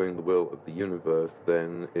you are doing the will of the universe,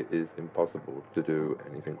 then it is impossible to do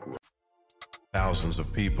anything wrong. Thousands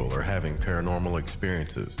of people are having paranormal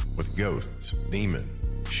experiences with ghosts,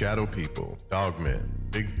 demons, shadow people, dogmen,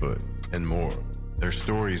 Bigfoot, and more. Their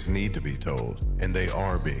stories need to be told, and they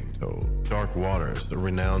are being told. Dark Waters, the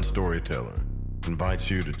renowned storyteller, invites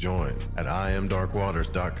you to join at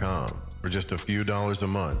IamDarkWaters.com. For just a few dollars a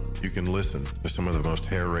month, you can listen to some of the most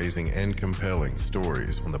hair-raising and compelling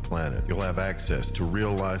stories on the planet. You'll have access to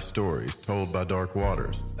real-life stories told by Dark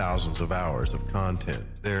Waters, thousands of hours of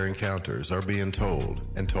content. Their encounters are being told,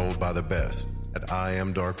 and told by the best, at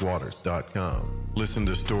IamDarkWaters.com. Listen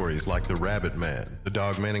to stories like The Rabbit Man, the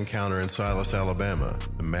Dogman encounter in Silas, Alabama,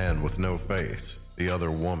 The Man with No Face, The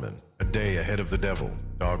Other Woman, A Day Ahead of the Devil,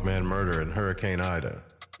 Dogman Murder in Hurricane Ida,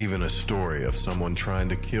 even a story of someone trying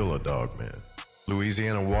to kill a dogman.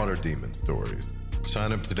 Louisiana Water Demon stories.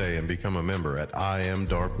 Sign up today and become a member at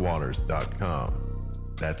IamDarkWaters.com.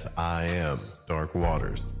 That's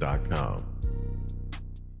IamDarkWaters.com.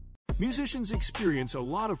 Musicians experience a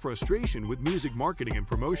lot of frustration with music marketing and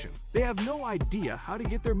promotion. They have no idea how to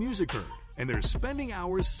get their music heard, and they're spending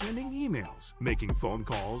hours sending emails, making phone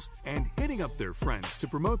calls, and hitting up their friends to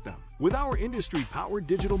promote them. With our industry-powered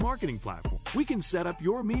digital marketing platform, we can set up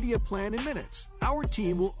your media plan in minutes. Our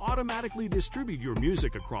team will automatically distribute your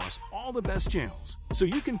music across all the best channels, so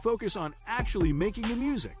you can focus on actually making the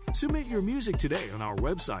music. Submit your music today on our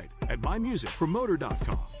website at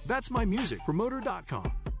mymusicpromoter.com. That's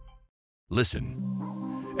mymusicpromoter.com.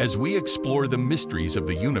 Listen, as we explore the mysteries of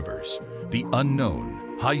the universe, the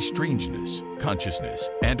unknown, high strangeness, consciousness,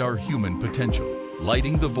 and our human potential.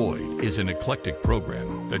 Lighting the Void is an eclectic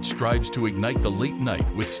program that strives to ignite the late night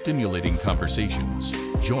with stimulating conversations.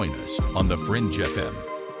 Join us on The Fringe FM.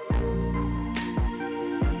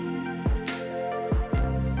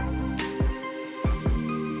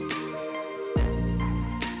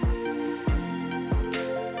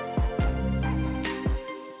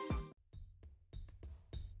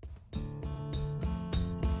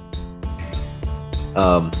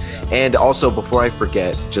 And also, before I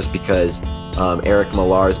forget, just because Eric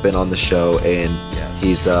Millar has been on the show, and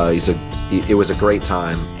it was a great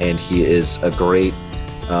time, and he is a great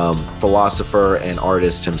philosopher and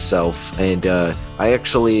artist himself. And I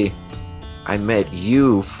met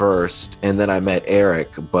you first, and then I met Eric,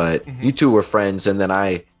 but you two were friends, and then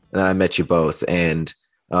I met you both, and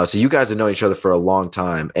so you guys have known each other for a long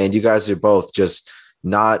time, and you guys are both just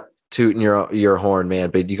not tooting your horn, man,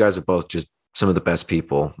 but you guys are both just some of the best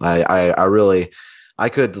people. I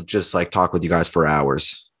could just like talk with you guys for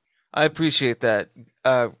hours. I appreciate that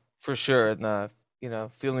for sure, and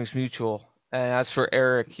feelings mutual. And as for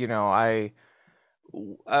Eric, I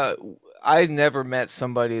never met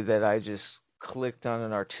somebody that I just clicked on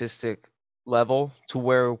an artistic level to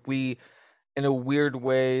where we, in a weird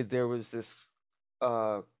way, there was this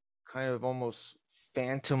kind of almost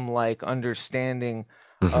phantom-like understanding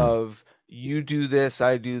of, you do this,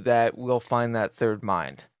 I do that, we'll find that third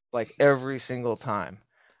mind. Like every single time.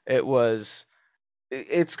 It's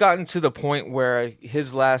gotten to the point where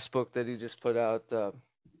his last book that he just put out, the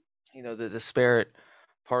disparate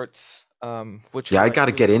parts, which I got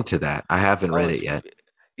to get into that. I haven't read it yet.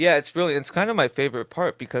 Yeah, it's brilliant. It's kind of my favorite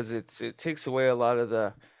part because it takes away a lot of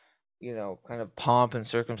the, kind of pomp and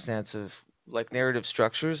circumstance of like narrative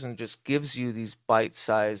structures, and just gives you these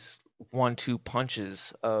bite-sized 1-2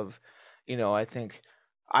 punches of, I think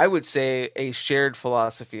I would say a shared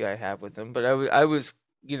philosophy I have with him, but I was,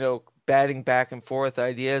 batting back and forth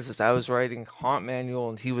ideas as I was writing Haunt Manual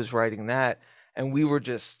and he was writing that, and we were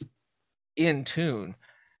just in tune,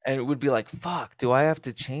 and it would be like, fuck, do I have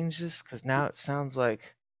to change this? Because now it sounds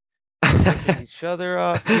like each other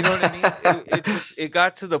off. You know what I mean? It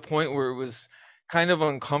got to the point where it was kind of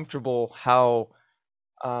uncomfortable how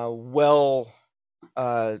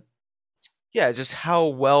just how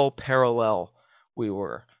well parallel we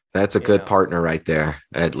were. That's a good partner right there,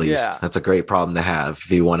 at least. Yeah. That's a great problem to have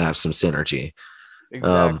if you want to have some synergy.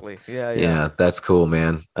 Exactly. Yeah, that's cool,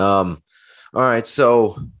 man. All right.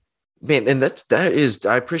 So, man, and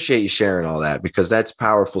I appreciate you sharing all that, because that's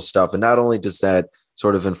powerful stuff. And not only does that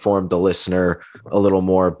sort of inform the listener a little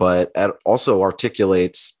more, but it also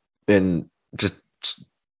articulates in just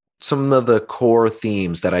some of the core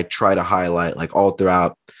themes that I try to highlight, like all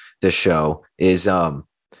throughout this show, is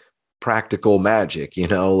practical magic,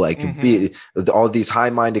 like all these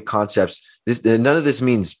high-minded concepts. None of this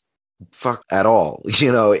means fuck at all,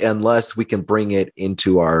 unless we can bring it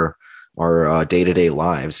into our day-to-day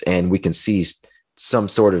lives and we can see some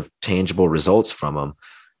sort of tangible results from them.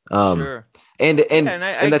 Sure. And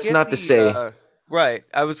I that's get not to say right.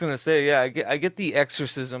 I was gonna say, yeah, I get the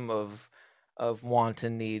exorcism of want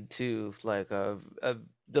and need too, like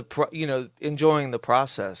enjoying the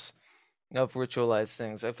process of ritualized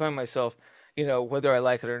things. I find myself, whether I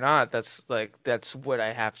like it or not, that's what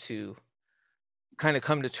I have to kind of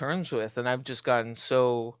come to terms with, and I've just gotten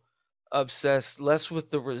so obsessed less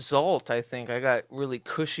with the result. I think I got really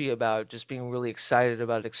cushy about just being really excited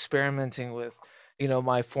about experimenting with,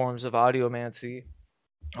 my forms of audiomancy,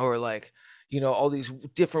 or like, all these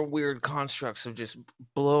different weird constructs of just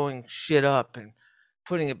blowing shit up and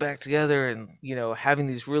putting it back together, and having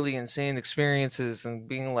these really insane experiences and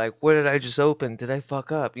being like, what did I just open? Did I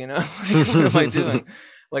fuck up? Like, what am I doing?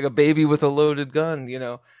 Like a baby with a loaded gun,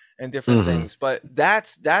 and different things. But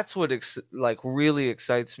that's what like really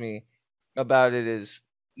excites me about it, is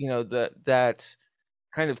that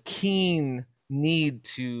kind of keen need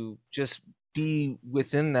to just be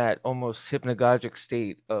within that almost hypnagogic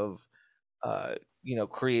state of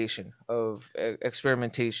creation, of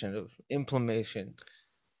experimentation, of implementation.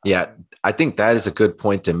 Yeah, I think that is a good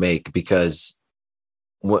point to make, because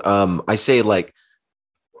I say, like,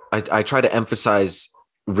 I try to emphasize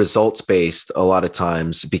results based a lot of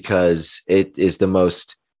times, because it is the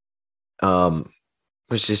most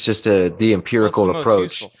which is just the empirical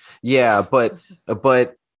approach. Yeah, but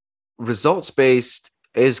results based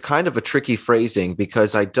is kind of a tricky phrasing,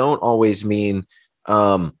 because I don't always mean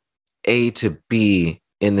A to B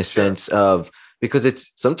in the sense of,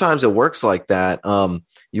 because sometimes it works like that.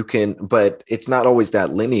 But it's not always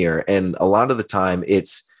that linear. And a lot of the time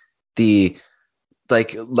it's the,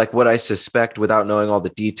 like what I suspect, without knowing all the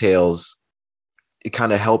details, it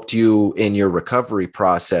kind of helped you in your recovery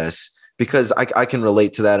process, because I can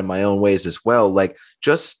relate to that in my own ways as well. Like,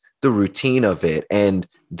 just the routine of it, and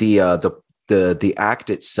the act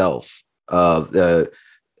itself, the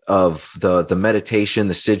meditation,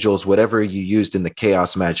 the sigils, whatever you used in the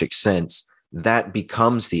chaos magic sense, that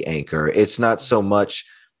becomes the anchor. It's not so much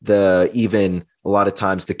even a lot of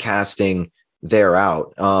times the casting there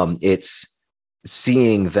out. It's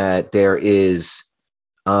seeing that there is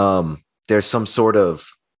there's some sort of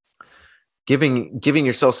giving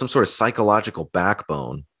yourself some sort of psychological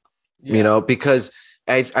backbone, because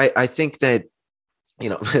I think that,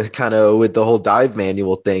 kind of with the whole dive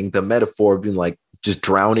manual thing, the metaphor being like just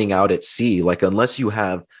drowning out at sea. Like, unless you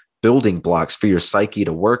have building blocks for your psyche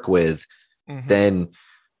to work with, then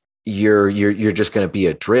you're just going to be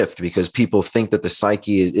adrift, because people think that the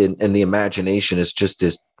psyche and the imagination is just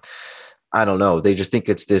this, I don't know, they just think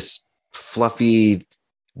it's this fluffy,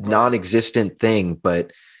 non-existent thing.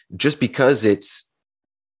 But just because it's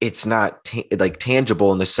not like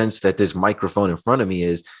tangible in the sense that this microphone in front of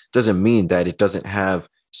me doesn't mean that it doesn't have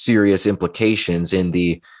serious implications in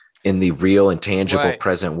the real and tangible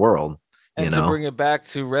present world. And to bring it back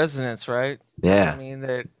to resonance, right? Yeah. I mean,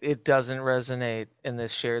 that it doesn't resonate in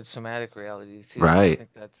this shared somatic reality too. Right. I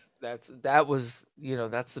think that was,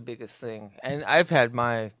 that's the biggest thing. And I've had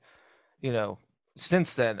my,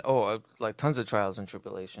 since then, like tons of trials and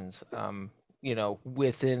tribulations,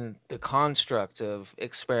 within the construct of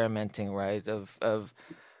experimenting, right? Of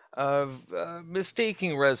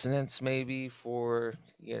mistaking resonance maybe for,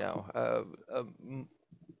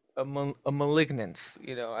 a malignance,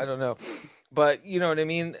 I don't know, but you know what I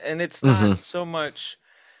mean. And it's not so much.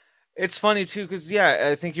 It's funny too, because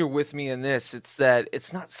I think you're with me in this. It's that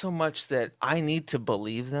it's not so much that I need to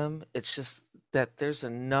believe them. It's just that there's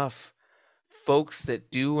enough folks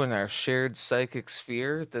that do in our shared psychic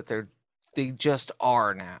sphere that they just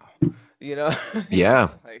are now. Yeah,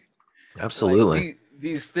 like, absolutely. like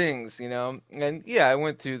these things, and I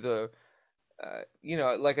went through the,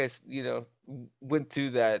 like I, went through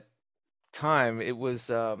that time. It was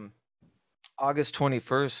August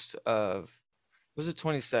 21st of, was it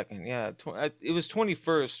 22nd? Yeah, it was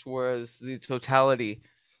 21st, whereas the totality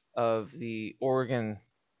of the Oregon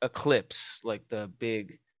eclipse, like the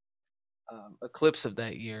big eclipse of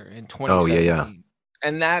that year in 2017. Oh yeah.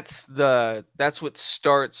 And that's what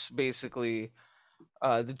starts basically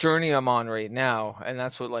the journey I'm on right now, and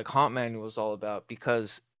that's what like Haunt Manual is all about.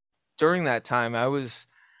 Because during that time, I was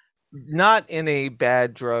not in a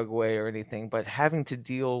bad drug way or anything, but having to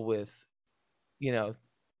deal with,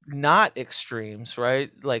 not extremes, right?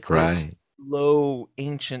 Like this low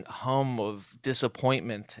ancient hum of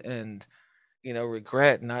disappointment and,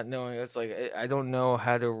 regret, not knowing. It's like I don't know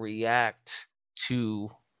how to react to,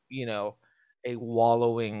 a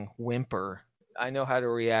wallowing whimper. I know how to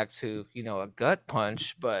react to, a gut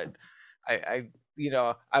punch, but I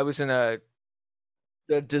was in a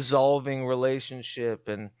dissolving relationship,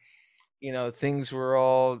 and things were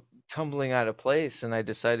all tumbling out of place, and I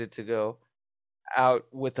decided to go out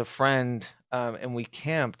with a friend, and we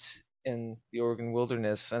camped in the Oregon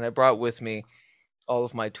wilderness, and I brought with me all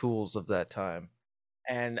of my tools of that time,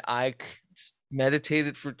 and I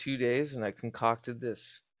meditated for 2 days, and I concocted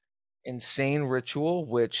this insane ritual,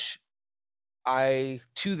 which I,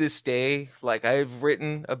 to this day, like, I've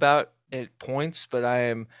written about at points, but I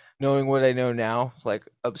am, knowing what I know now, like,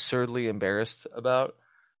 absurdly embarrassed about.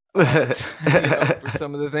 For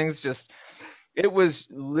some of the things, just, it was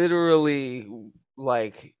literally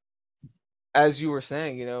like, as you were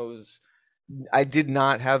saying, I did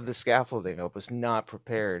not have the scaffolding. I was not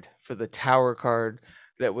prepared for the tower card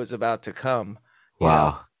that was about to come.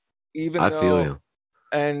 Wow. Even I though, feel you.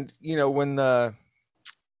 And when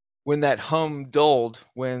that hum dulled,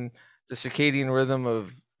 when the circadian rhythm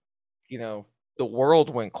of the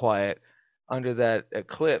world went quiet under that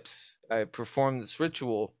eclipse, I performed this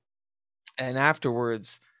ritual, and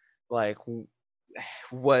afterwards, like,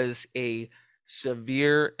 was a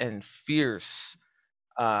severe and fierce,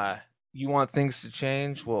 you want things to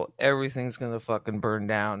change? Well, everything's gonna fucking burn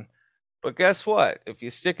down. But guess what? If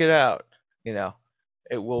you stick it out,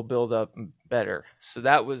 it will build up better. So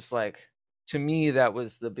that was, like, to me, that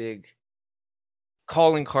was the big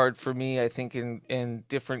calling card for me, I think, in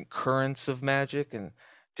different currents of magic and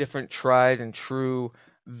different tried and true,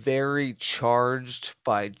 very charged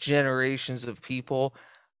by generations of people.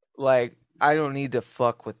 Like, I don't need to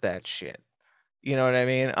fuck with that shit. You know what I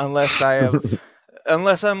mean? Unless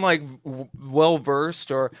I'm, like, well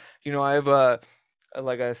versed, or I have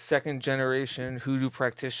a second generation hoodoo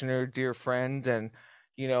practitioner, dear friend, and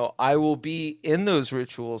I will be in those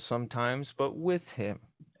rituals sometimes, but with him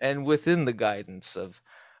and within the guidance of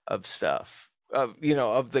stuff, of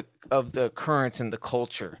the current and the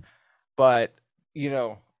culture. But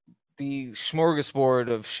the smorgasbord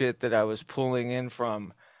of shit that I was pulling in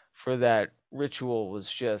from for that ritual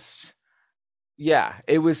was just,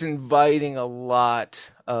 it was inviting a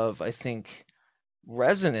lot of, I think,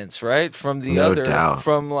 resonance, right, from the No other, doubt.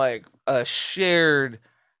 from, like, a shared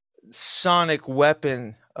sonic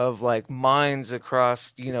weapon of, like, minds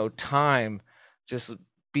across time, just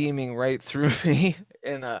beaming right through me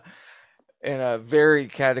in a very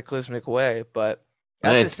cataclysmic way. But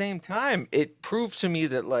at the same time, it proved to me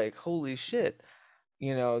that, like, holy shit,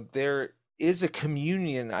 there is a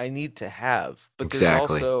communion I need to have, but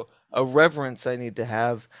Exactly. there's also a reverence I need to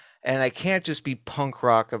have, and I can't just be punk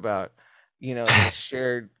rock about this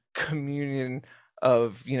shared communion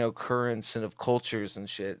of currents and of cultures and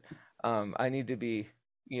shit. I need to be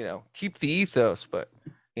keep the ethos, but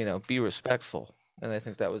be respectful, and I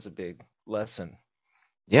think that was a big lesson.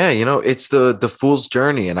 Yeah, it's the fool's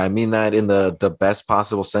journey, and I mean that in the best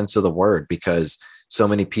possible sense of the word, because so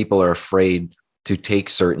many people are afraid to take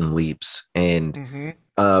certain leaps, and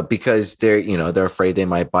because they're afraid they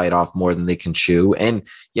might bite off more than they can chew. And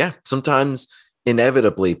sometimes,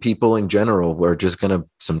 inevitably, people in general are just going to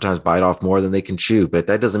sometimes bite off more than they can chew, but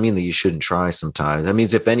that doesn't mean that you shouldn't try sometimes. That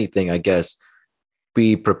means, if anything, I guess,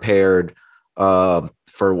 be prepared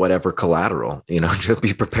for whatever collateral, just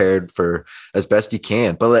be prepared for as best you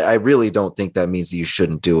can. But I really don't think that means that you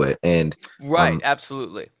shouldn't do it. And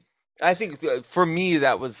absolutely. I think for me,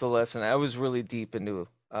 that was the lesson. I was really deep into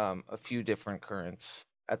a few different currents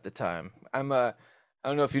at the time. I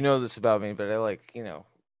don't know if you know this about me, but I like,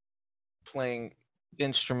 playing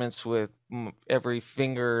instruments with every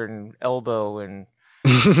finger and elbow and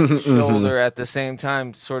shoulder at the same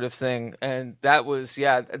time, sort of thing. And that was,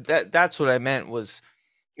 that's what I meant was,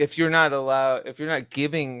 if you're not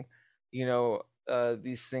giving,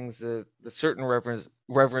 these things the certain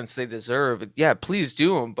reverence they deserve, please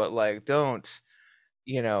do them. But, like, don't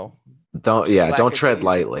tread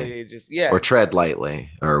lightly, or tread lightly,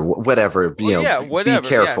 or whatever. Whatever. Be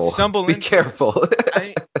careful. Stumble be into careful.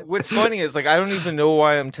 What's funny is, like, I don't even know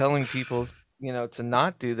why I'm telling people, to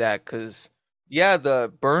not do that, because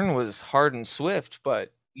the burn was hard and swift,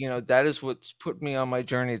 but that is what's put me on my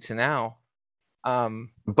journey to now.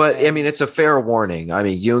 But I mean, it's a fair warning. I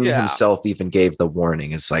mean, Jung himself even gave the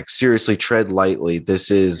warning. It's like, seriously, tread lightly.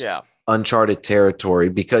 This is uncharted territory,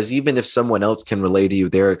 because even if someone else can relay to you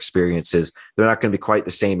their experiences, they're not going to be quite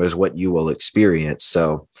the same as what you will experience.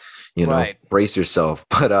 So, brace yourself.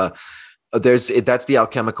 But that's the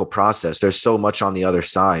alchemical process. There's so much on the other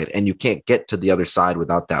side, and you can't get to the other side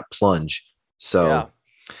without that plunge. So,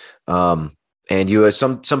 And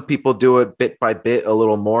some people do it bit by bit a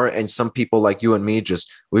little more, and some people like you and me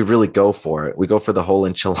we really go for it. We go for the whole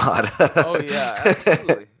enchilada. Oh yeah,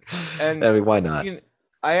 absolutely. And I mean, why not?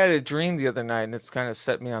 I had a dream the other night, and it's kind of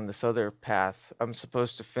set me on this other path. I'm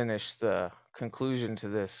supposed to finish the conclusion to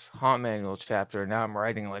this haunt manual chapter. Now I'm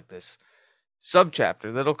writing like this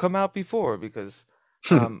subchapter that'll come out before, because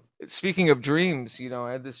speaking of dreams,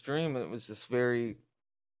 I had this dream. It was this very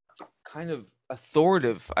kind of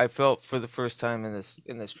authoritative. I felt for the first time in this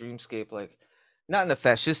dreamscape, like not in a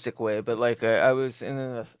fascistic way, but like I was in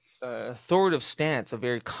an authoritative stance, a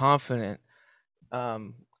very confident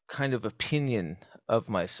kind of opinion of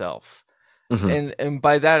myself. And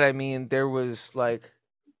by that I mean there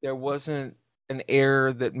wasn't an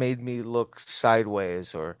air that made me look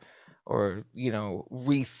sideways or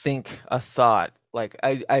rethink a thought. Like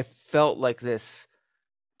I felt like this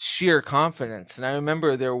sheer confidence. And I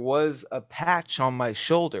remember there was a patch on my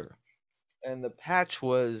shoulder, and the patch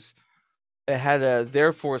it had a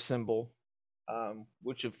therefore symbol,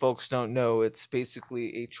 which if folks don't know, it's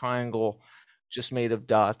basically a triangle just made of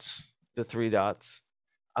dots, the 3 dots.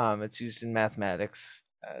 It's used in mathematics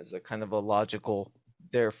as a kind of a logical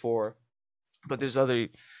therefore, but there's other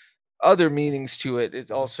meanings to it. It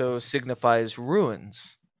also signifies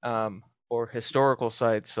ruins, or historical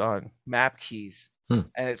sites on map keys.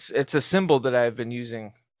 And it's a symbol that I've been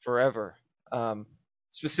using forever,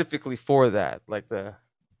 specifically for that, like the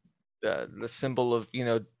symbol of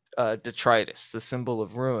detritus, the symbol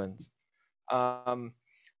of ruins.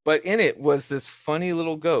 But in it was this funny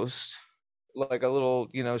little ghost, like a little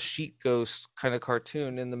sheet ghost kind of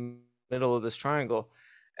cartoon in the middle of this triangle,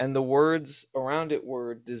 and the words around it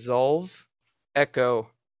were dissolve, echo,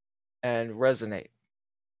 and resonate.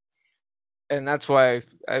 And that's why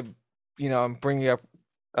I'm bringing up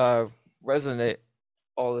resonate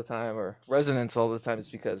all the time, or resonance all the time, is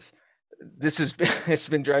because it's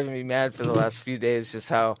been driving me mad for the last few days, just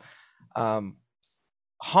how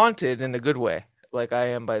haunted in a good way like I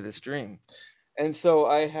am by this dream. And so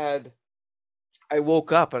I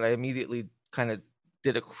woke up and I immediately kind of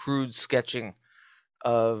did a crude sketching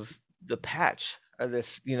of the patch of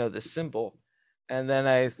this symbol, and then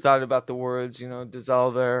I thought about the words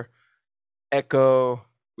dissolver, echo,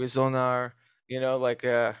 resonar, like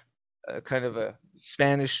a kind of a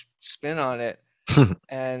Spanish spin on it.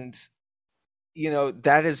 And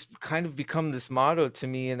that has kind of become this motto to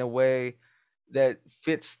me in a way that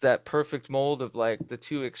fits that perfect mold of like the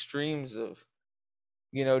two extremes of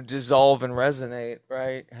dissolve and resonate,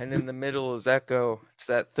 right? And in the middle is echo. It's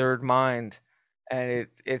that third mind, and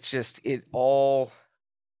it all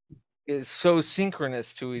is so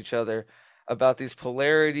synchronous to each other about these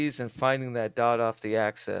polarities, and finding that dot off the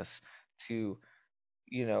axis to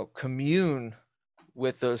commune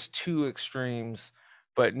with those two extremes,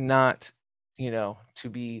 but not to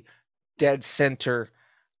be dead center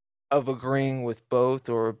of agreeing with both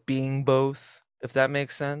or being both, if that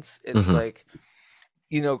makes sense. It's like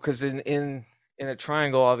because in a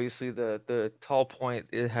triangle, obviously the tall point,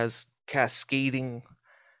 it has cascading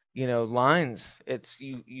lines. It's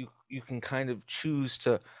you can kind of choose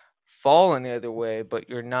to fall in the other way, but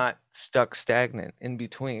you're not stuck stagnant in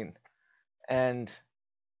between. And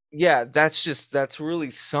yeah, that's really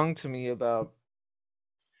sung to me about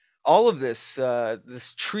all of this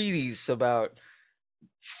this treatise about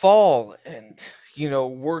fall, and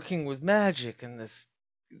working with magic, and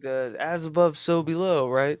the as above so below,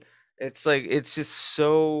 right? It's like it's just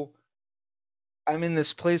so, I'm in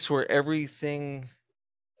this place where everything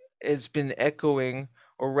has been echoing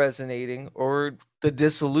or resonating, or the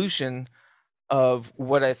dissolution of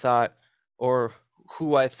what I thought, or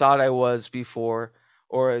who I thought I was before,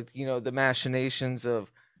 or the machinations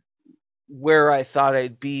of where I thought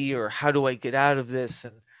I'd be, or how do I get out of this.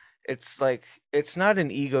 And it's like, it's not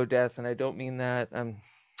an ego death, and I don't mean that.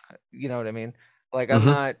 You know what I mean? Like, I'm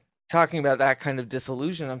not talking about that kind of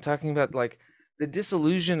disillusion. I'm talking about like the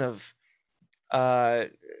disillusion of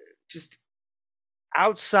just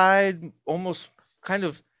outside, almost kind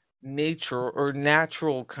of nature or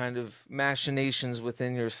natural kind of machinations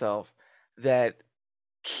within yourself that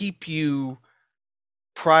keep you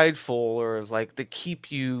prideful, or like that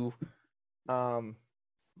keep you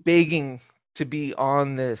begging to be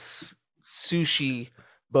on this sushi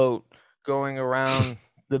boat going around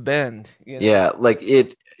the bend. Yeah, like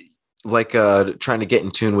trying to get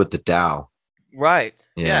in tune with the Tao. Right.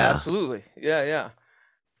 Yeah, absolutely. Yeah.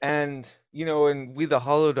 And and we, the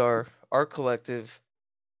Holodar, our collective,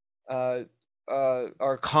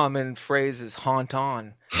 our common phrase is haunt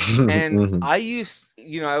on. And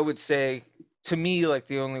I would say, to me, like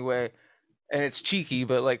the only way, and it's cheeky,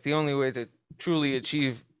 but like the only way to truly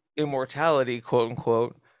achieve immortality, quote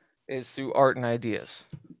unquote, is through art and ideas,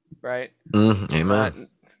 right? Amen.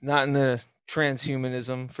 Not in the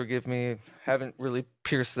transhumanism. Forgive me, haven't really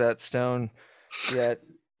pierced that stone yet.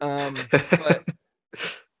 But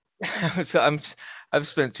I've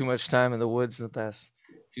spent too much time in the woods in the past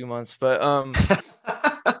few months. But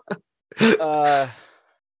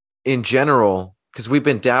in general, because we've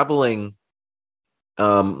been dabbling,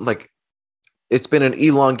 like it's been an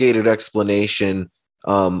elongated explanation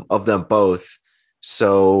of them both.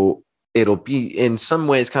 So it'll be in some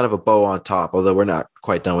ways kind of a bow on top, although we're not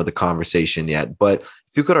quite done with the conversation yet. But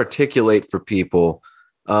if you could articulate for people,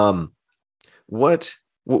 what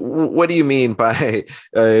do you mean by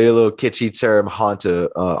a little kitschy term,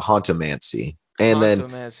 hauntomancy? And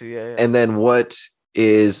then what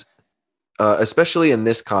is, especially in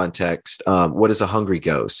this context, what is a hungry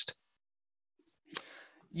ghost?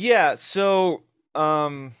 Yeah, so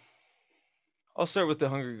I'll start with the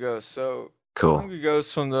hungry ghost. So cool. Hungry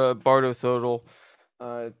ghost from the Bardo Thodol,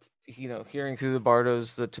 hearing through the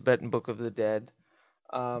Bardos, the Tibetan Book of the Dead.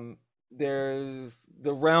 There's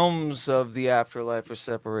the realms of the afterlife are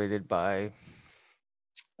separated by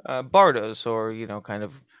Bardos, or kind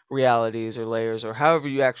of realities or layers, or however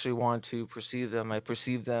you actually want to perceive them. I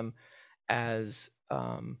perceive them as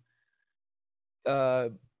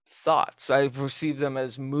thoughts. I perceive them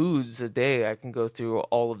as moods a day. I can go through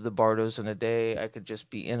all of the Bardos in a day. I could just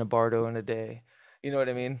be in a Bardo in a day. You know what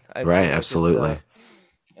I mean? Right, absolutely.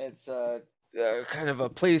 It's kind of a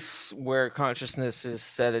place where consciousness is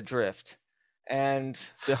set adrift. And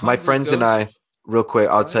my friends and I, real quick,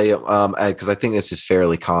 I'll tell you, because I think this is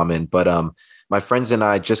fairly common, but my friends and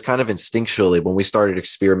I just kind of instinctually, when we started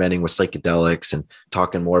experimenting with psychedelics and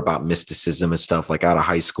talking more about mysticism and stuff like out of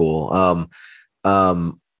high school,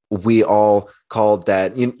 we all called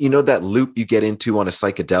that, you know, that loop you get into on a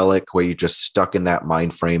psychedelic where you're just stuck in that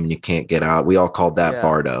mind frame and you can't get out. We all called that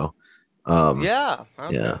Bardo.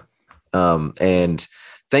 Okay. And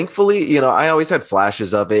thankfully, I always had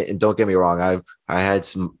flashes of it, and don't get me wrong, I had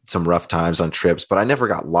some rough times on trips, but I never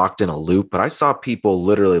got locked in a loop. But I saw people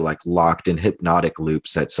literally like locked in hypnotic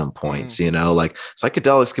loops at some points. Like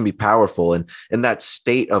psychedelics can be powerful, and that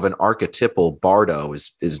state of an archetypal Bardo is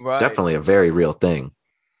definitely a very real thing.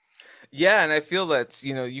 Yeah, and I feel that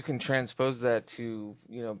you can transpose that to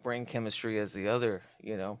brain chemistry as the other,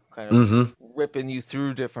 kind of ripping you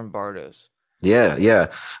through different Bardos. Yeah.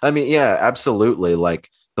 I mean, yeah, absolutely. Like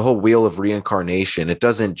the whole wheel of reincarnation, it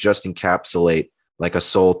doesn't just encapsulate like a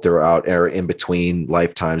soul throughout or in between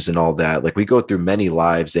lifetimes and all that. Like we go through many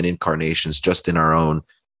lives and incarnations just in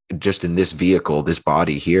this vehicle, this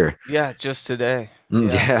body here. Yeah, just today.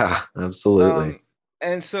 Yeah, absolutely.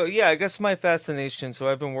 And so, I guess my fascination, so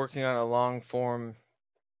I've been working on a long form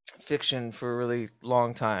fiction for a really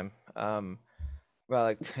long time, about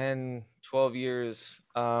like 10, 12 years,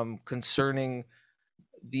 concerning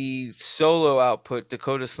the solo output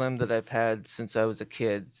Dakota Slim that I've had since I was a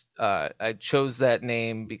kid. I chose that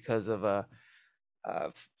name because of a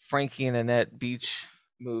Frankie and Annette beach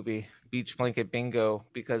movie, Beach Blanket Bingo,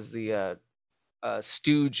 because the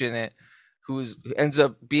stooge in it, who ends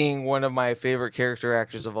up being one of my favorite character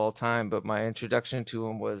actors of all time, but my introduction to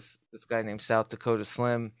him was this guy named South Dakota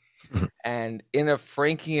Slim. And in a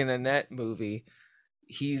Frankie and Annette movie,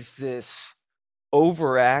 he's this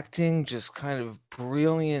overacting, just kind of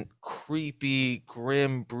brilliant, creepy,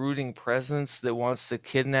 grim, brooding presence that wants to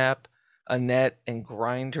kidnap Annette and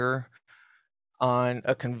grind her on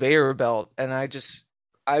a conveyor belt. And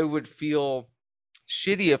I would feel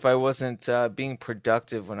shitty if I wasn't being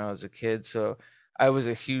productive when I was a kid. So I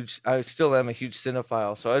still am a huge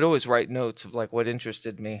cinephile. So I'd always write notes of like what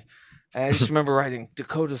interested me. And I just remember writing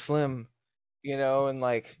Dakota Slim, and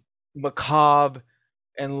like macabre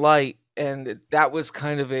and light. And that was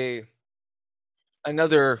kind of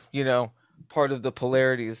another, part of the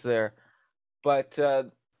polarities there. But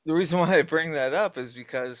the reason why I bring that up is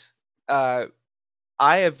because I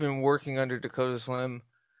have been working under Dakota Slim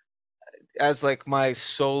as like my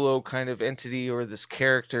solo kind of entity or this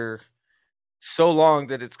character so long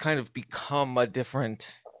that it's kind of become a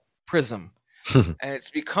different prism. And it's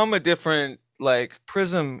become a different like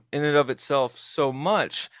prism in and of itself so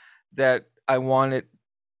much that I want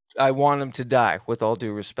him to die, with all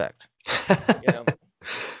due respect.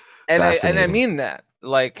 And I mean that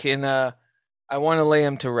like I want to lay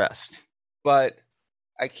him to rest, but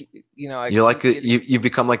you've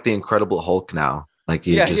become like the Incredible Hulk now. Like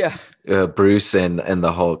Bruce and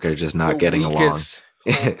the Hulk are just not getting along.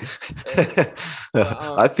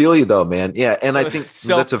 I feel you though, man. Yeah, and I think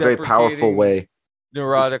that's a very powerful way.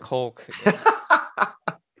 Neurotic Hulk.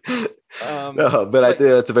 No, but I think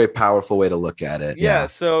that's a very powerful way to look at it. Yeah. Yeah.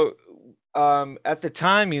 So at the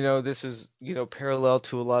time, this was, parallel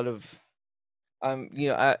to a lot of,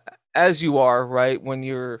 as you are, right, when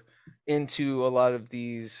you're into a lot of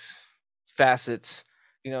these facets,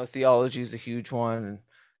 theology is a huge one,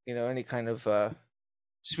 and any kind of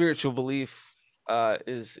spiritual belief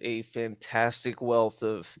is a fantastic wealth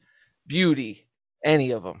of beauty.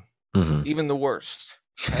 Any of them, Hmm. even the worst,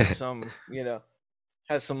 has some,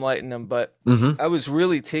 has some light in them. But Hmm. I was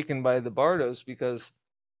really taken by the Bardos because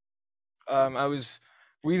I was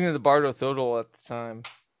reading the Bardo Thodol at the time,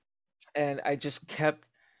 and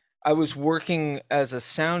I was working as a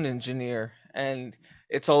sound engineer, and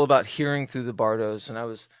it's all about hearing through the Bardos, and I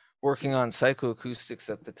was working on psychoacoustics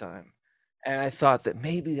at the time, and I thought that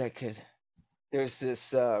maybe there's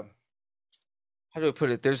this, how do I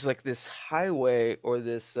put it? There's like this highway, or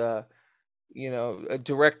this, a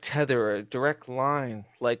direct tether, a direct line,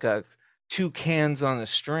 like two cans on a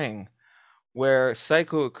string, where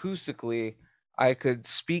psychoacoustically I could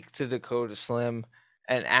speak to Dakota Slim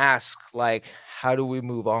and ask, like, how do we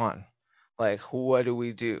move on? Like, what do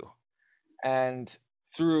we do? And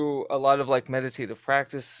through a lot of like meditative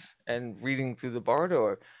practice and reading through the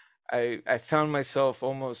Bardo, I found myself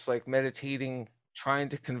almost like meditating, trying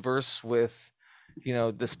to converse with,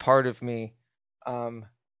 this part of me, um,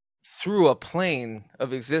 through a plane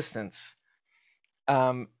of existence.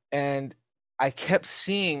 And I kept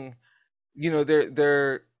seeing,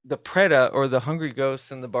 they're the Preda, or the hungry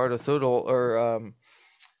ghosts, in the Bardo Thodol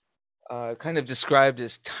are kind of described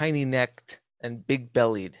as tiny necked and big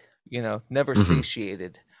bellied, never Hmm.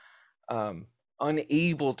 satiated,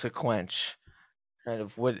 unable to quench kind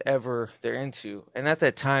of whatever they're into. And at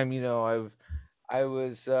that time, I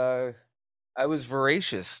was I was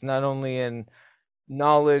voracious, not only in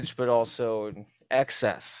knowledge but also in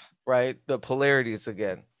excess, right? The polarities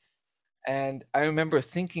again. And I remember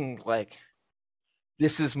thinking, like,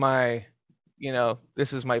 this is my,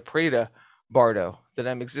 this is my Preda Bardo that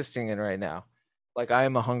I'm existing in right now. Like, I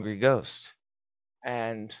am a hungry ghost.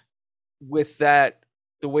 And with that,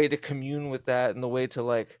 the way to commune with that, and the way to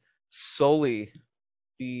like sully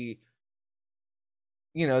the,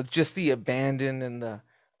 just the abandon and the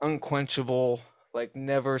unquenchable, like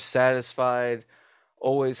never satisfied,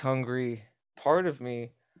 always hungry part of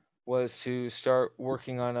me, was to start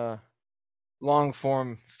working on a long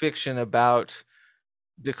form fiction about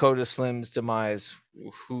Dakota Slim's demise,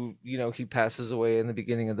 who, he passes away in the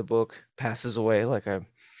beginning of the book. Passes away, like, I'm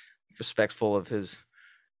respectful of his,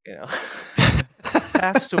 you know,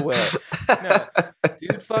 passed away. No,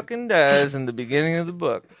 dude fucking dies in the beginning of the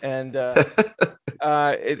book. And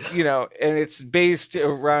and it's based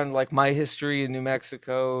around like my history in New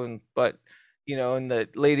Mexico, but in the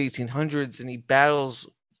late 1800s, and he battles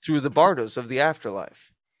through the bardos of the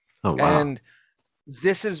afterlife. Oh, wow. And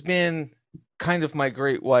this has been kind of my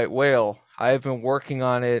great white whale. I've been working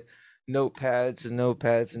on it, notepads and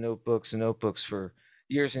notepads and notebooks for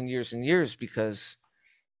years and years and years, because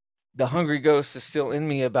the hungry ghost is still in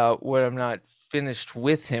me about what I'm not finished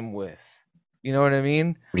with him with. You know what I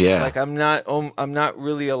mean? Yeah. Like, I'm not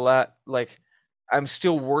really a lot, like, I'm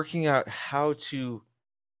still working out how to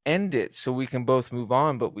end it so we can both move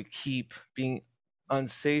on, but we keep being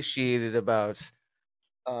unsatiated about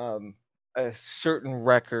a certain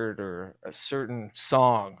record or a certain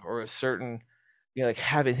song or a certain, like,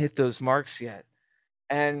 haven't hit those marks yet.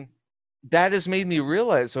 And that has made me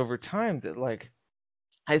realize over time that, like,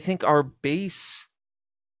 I think our base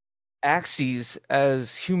axes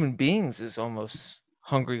as human beings is almost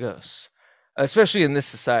hungry ghosts, especially in this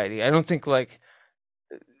society. I don't think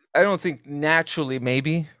naturally,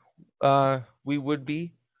 maybe we would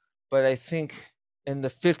be, but I think in the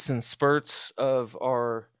fits and spurts of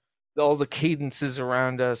all the cadences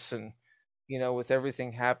around us, and with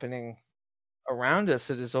everything happening around us,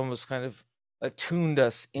 it has almost kind of attuned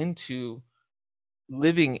us into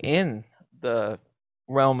living in the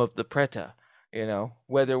realm of the preta,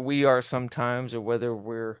 whether we are sometimes or whether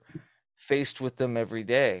we're faced with them every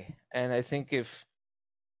day. And I think if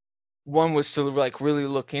one was to like really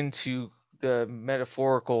look into the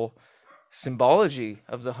metaphorical symbology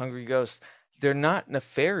of the hungry ghost, they're not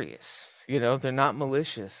nefarious, they're not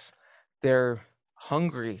malicious. They're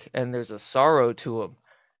hungry, and there's a sorrow to them,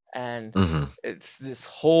 and Hmm. it's this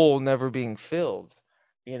hole never being filled.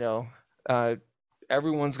 Uh,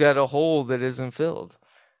 everyone's got a hole that isn't filled.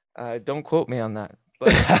 Don't quote me on that,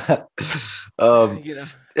 but um, you know.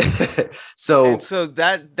 so And so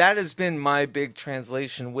that has been my big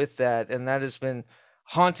translation with that, and that has been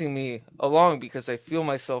haunting me along, because I feel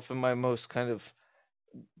myself in my most kind of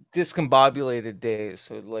discombobulated days.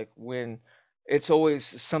 So like when it's always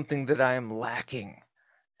something that I am lacking.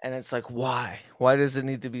 And it's like, why does it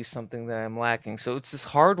need to be something that I'm lacking? So it's this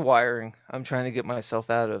hardwiring I'm trying to get myself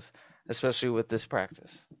out of, especially with this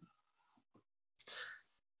practice.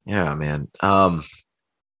 Yeah, man.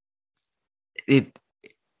 It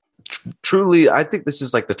truly, I think this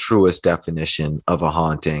is like the truest definition of a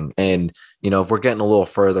haunting. And, if we're getting a little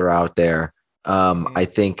further out there, I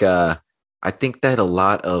think that a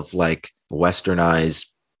lot of like westernized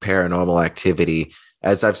paranormal activity,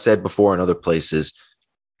 as I've said before in other places,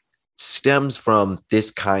 stems from this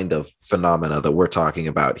kind of phenomena that we're talking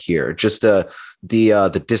about here. Just the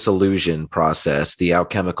disillusion process, the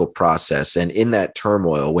alchemical process. And in that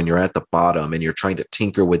turmoil, when you're at the bottom and you're trying to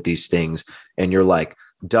tinker with these things, and you're like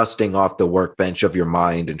dusting off the workbench of your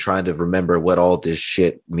mind and trying to remember what all this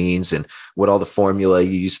shit means and what all the formula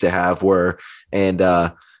you used to have were, and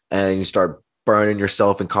you start burning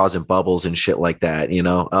yourself and causing bubbles and shit like that,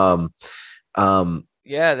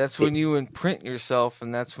 Yeah, that's when you imprint yourself,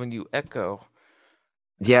 and that's when you echo.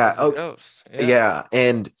 Yeah. Oh, ghost. Yeah.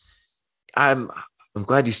 And I'm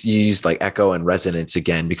glad you used like echo and resonance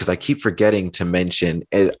again, because I keep forgetting to mention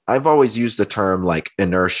it. I've always used the term like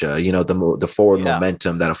inertia, the forward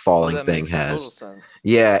momentum that a falling thing has.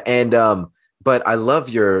 Yeah. And but I love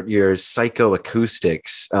your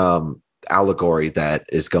psychoacoustics allegory that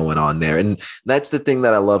is going on there. And that's the thing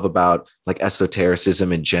that I love about like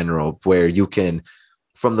esotericism in general, where you can,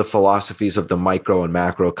 from the philosophies of the micro and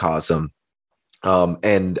macrocosm,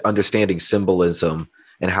 and understanding symbolism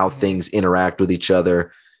and how things interact with each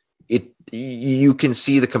other, you can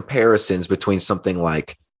see the comparisons between something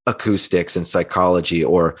like acoustics and psychology,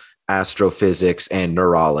 or astrophysics and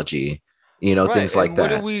neurology, right. things like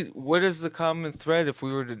that. What is the common thread if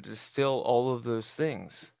we were to distill all of those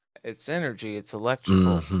things? It's energy, it's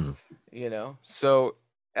electrical, so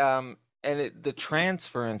and the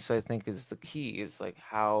transference, I think, is the key, is like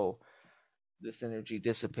how this energy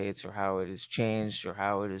dissipates, or how it is changed, or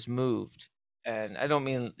how it is moved. And I don't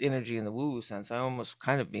mean energy in the woo-woo sense. I almost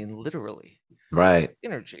kind of mean literally. Right.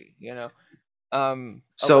 Energy,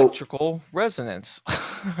 So, electrical resonance,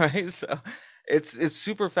 right? So it's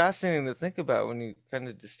super fascinating to think about when you kind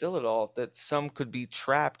of distill it all, that some could be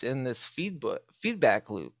trapped in this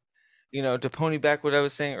feedback loop. To pony back what I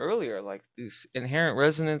was saying earlier, like this inherent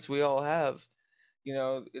resonance we all have,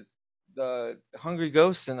 the hungry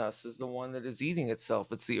ghost in us is the one that is eating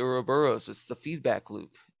itself. It's the Ouroboros. It's the feedback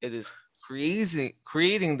loop. It is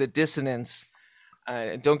creating the dissonance.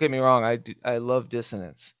 Don't get me wrong. I love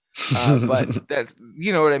dissonance, but that's,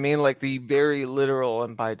 what I mean. Like the very literal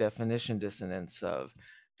and by definition dissonance of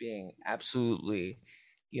being absolutely,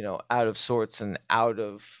 out of sorts and out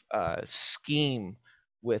of scheme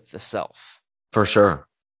with the self. For sure.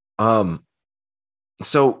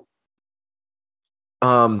 So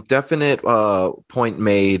definite point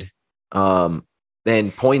made,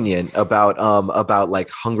 and poignant about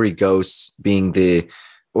like hungry ghosts being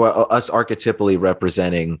us archetypally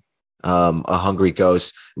representing a hungry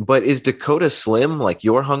ghost. But is Dakota Slim like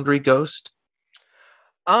your hungry ghost?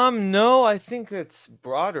 No, I think it's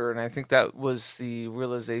broader, and I think that was the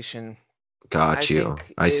realization. Got you.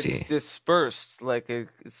 I see. It's dispersed, like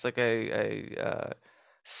it's like I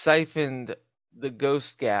siphoned the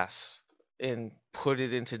ghost gas and put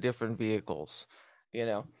it into different vehicles,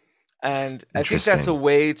 and I think that's a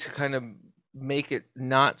way to kind of make it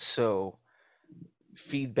not so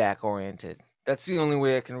feedback oriented. That's the only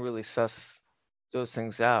way I can really suss those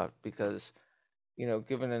things out, because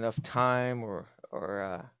given enough time, or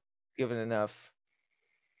given enough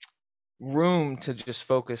room to just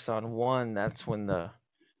focus on one, that's when the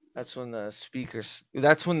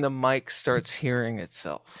mic starts hearing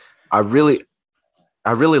itself. I really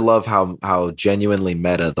love how genuinely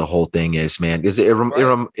meta the whole thing is, man. Is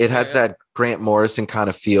it has that Grant Morrison kind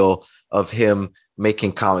of feel of him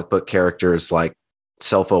making comic book characters like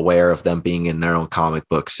self-aware of them being in their own comic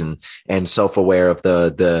books, and self-aware of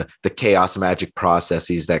the chaos magic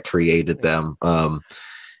processes that created them.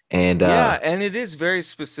 And it is very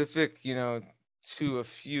specific, to a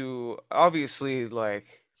few, obviously,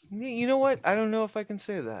 like, you know what? I don't know if I can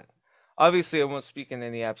say that. Obviously, I won't speak in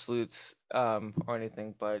any absolutes or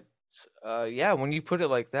anything, but when you put it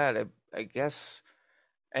like that, I guess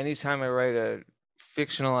anytime I write a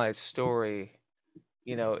fictionalized story,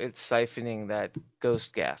 it's siphoning that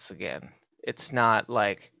ghost gas again. It's not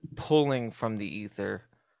like pulling from the ether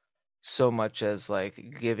so much as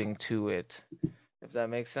like giving to it, if that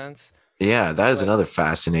makes sense. Yeah, that is another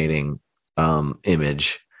fascinating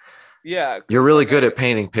image. Yeah, you're really good at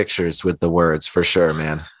painting pictures with the words, for sure,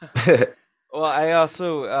 man. Well, I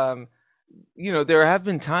also there have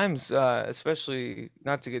been times, especially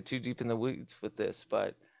not to get too deep in the weeds with this,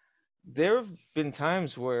 but there have been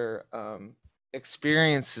times where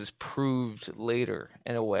experiences proved later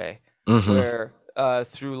in a way Hmm. where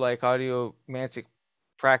through like audiomantic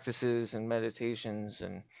practices and meditations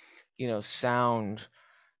and sound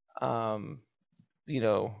um, you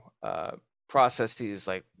know, uh, processes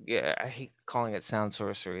like, yeah, I hate calling it sound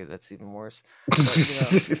sorcery. That's even worse.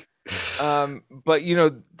 But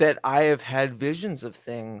that I have had visions of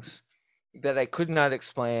things that I could not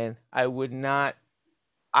explain. I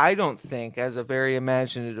don't think, as a very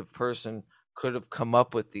imaginative person, could have come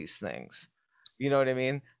up with these things. You know what I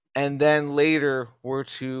mean? And then later were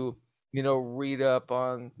to, read up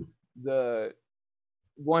on the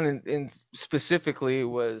one in specifically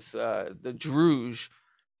was the Druge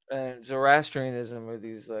and Zoroastrianism, are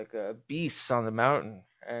these like beasts on the mountain.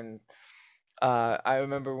 And I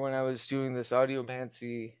remember when I was doing this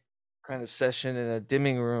audiomancy kind of session in a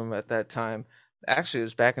dimming room at that time. Actually, it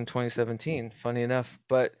was back in 2017, funny enough,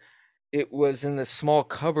 but it was in this small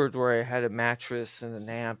cupboard where I had a mattress and an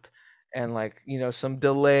amp and like, some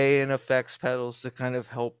delay and effects pedals to kind of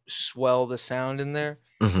help swell the sound in there.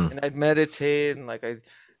 Hmm. And I'd meditate and like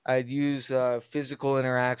I'd use physical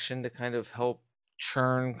interaction to kind of help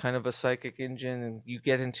churn kind of a psychic engine, and you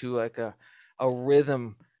get into like a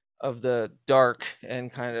rhythm of the dark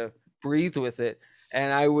and kind of breathe with it.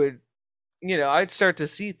 And I would, I'd start to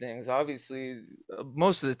see things. Obviously,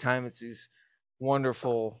 most of the time it's these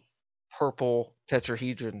wonderful purple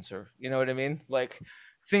tetrahedrons, or you know what I mean? Like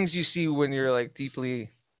things you see when you're like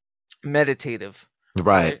deeply meditative, Right.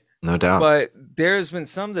 right? No doubt. But there's been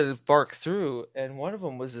some that have barked through, and one of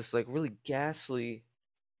them was this like really ghastly,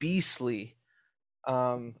 beastly,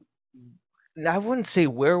 um, I wouldn't say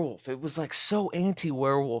werewolf. It was like so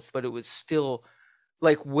anti-werewolf, but it was still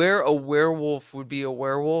like where a werewolf would be a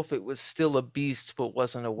werewolf. It was still a beast, but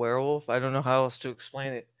wasn't a werewolf. I don't know how else to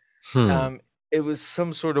explain it. Hmm. Um, it was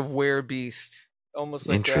some sort of werebeast, almost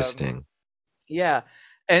like Interesting. yeah,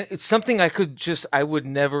 and it's something I would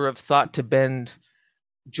never have thought to bend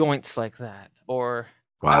joints like that, or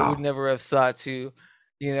I would Wow. never have thought to,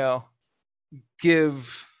 you know,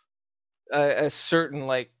 give a certain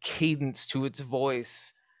like cadence to its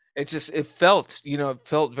voice. It felt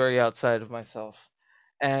very outside of myself,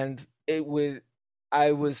 and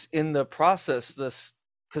I was in the process this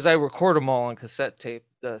because I record them all on cassette tape,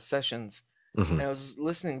 the sessions, Hmm. and I was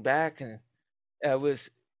listening back and I was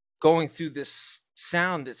going through this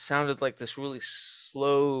sound that sounded like this really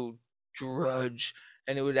slow drudge,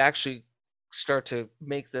 and it would actually start to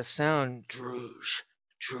make the sound droosh,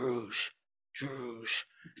 droosh, droosh,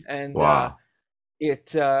 and Wow.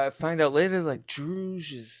 find out later like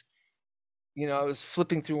droosh is, I was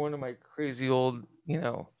flipping through one of my crazy old,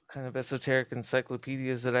 kind of esoteric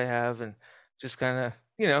encyclopedias that I have, and just kind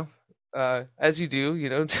of, as you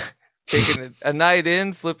do, taking a night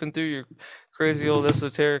in, flipping through your crazy old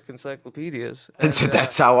esoteric encyclopedias, and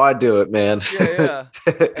That's how I do it, man. yeah,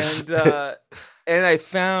 yeah, and I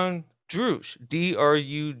found Druj,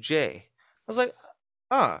 Druj. I was like,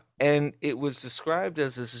 and it was described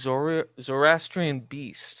as a Zoroastrian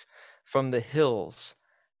beast from the hills,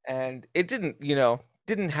 and it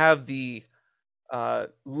didn't have the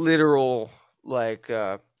literal like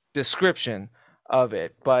description of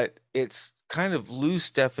it, but its kind of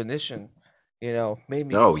loose definition, made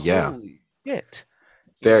me go, Oh, yeah. holy shit,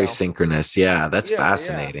 you Very know, synchronous. Yeah, that's yeah, yeah,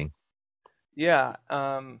 fascinating. yeah,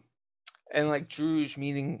 and like Druge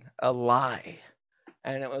meaning a lie,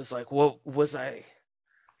 and it was like, what was I,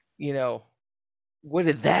 you know, what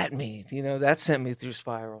did that mean? That sent me through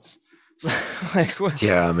spirals. Like what?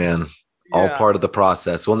 Yeah, man. All Yeah, part of the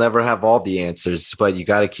process. We'll never have all the answers, but you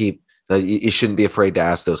got to keep, you shouldn't be afraid to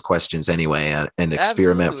ask those questions anyway, and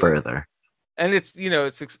experiment absolutely. further. And it's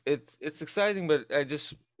it's exciting, but I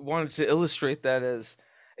just wanted to illustrate that as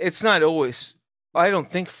it's not always. I don't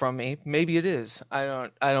think from me. Maybe it is. I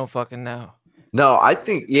don't fucking know. No, I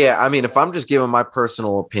think, yeah. I mean, if I'm just giving my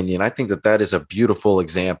personal opinion, I think that that is a beautiful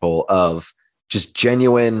example of just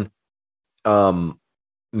genuine um,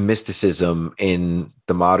 mysticism in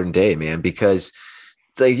the modern day, man, because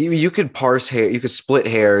like you could parse hair, you could split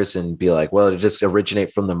hairs and be like, well, it just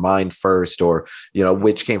originate from the mind first, or,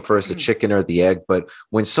 which came first, the chicken or the egg. But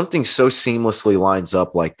when something so seamlessly lines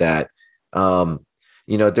up like that, um,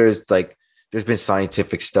 there's been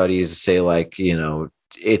scientific studies that say like,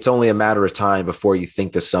 it's only a matter of time before you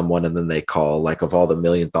think of someone and then they call, like, of all the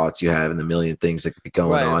million thoughts you have and the million things that could be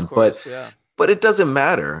going Right, of on. But course, yeah. it doesn't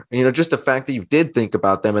matter, just the fact that you did think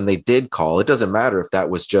about them and they did call. It doesn't matter if that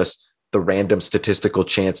was just the random statistical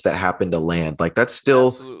chance that happened to land. Like that's still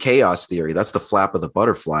Absolutely. chaos theory. That's the flap of the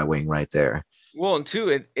butterfly wing right there. Well, and two,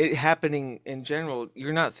 it happening in general,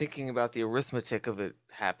 you're not thinking about the arithmetic of it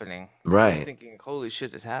happening. You're Right. thinking, holy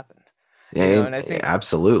shit, it happened. Yeah, And I think,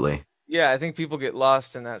 absolutely. yeah, I think people get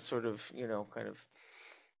lost in that sort of, kind of,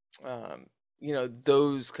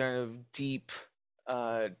 those kind of deep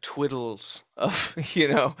twiddles of,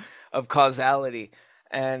 of causality.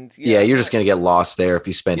 And Yeah, you're just going to get lost there if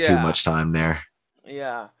you spend too yeah, much time there.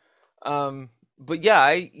 yeah. But yeah,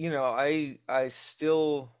 I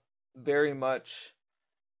still very much,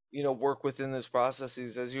 work within those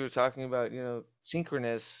processes as you were talking about,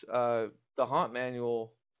 synchronous, the haunt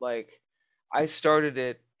manual, like I started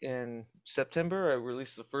it in September. I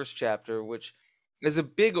released the first chapter, which is a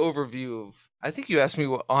big overview of, I think you asked me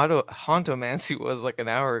what hauntomancy was like an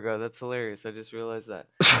hour ago. That's hilarious. I just realized that.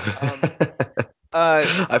 I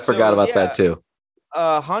forgot So about that yeah, too.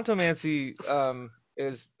 hauntomancy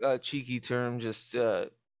is a cheeky term just to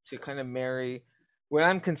kind of marry when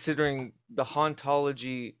I'm considering the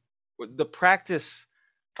hauntology, the practice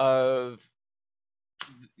of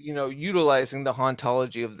utilizing the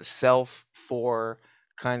hauntology of the self for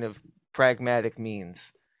kind of pragmatic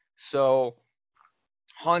means. So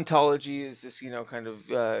hauntology is this kind of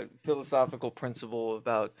philosophical principle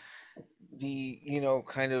about the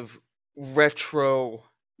kind of retro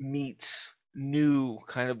meets new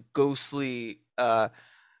kind of ghostly uh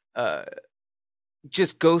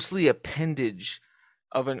just ghostly appendage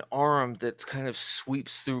of an arm that kind of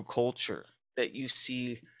sweeps through culture that you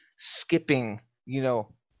see skipping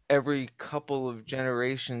every couple of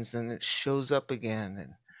generations, and it shows up again,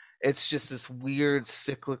 and it's just this weird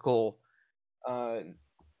cyclical uh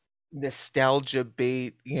nostalgia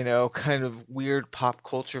bait, kind of weird pop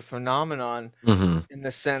culture phenomenon, Mm-hmm. in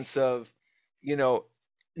the sense of, you know,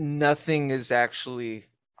 nothing is actually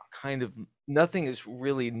nothing is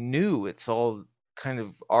really new. It's all kind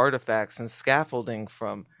of artifacts and scaffolding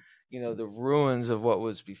from, the ruins of what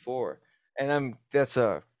was before. And that's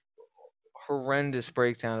a horrendous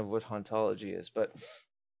breakdown of what hauntology is, but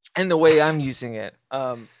and the way I'm using it.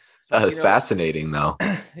 You know, Fascinating though.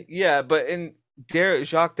 yeah, but in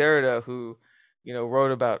Jacques Derrida, who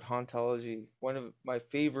wrote about hauntology,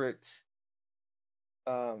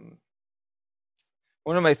 um,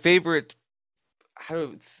 one of my favorite,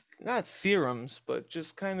 not theorems, but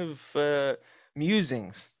just kind of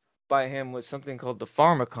musings by him was something called the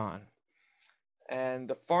pharmacon, and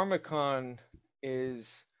the pharmacon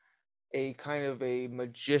is a kind of a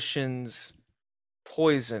magician's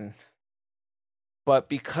poison, but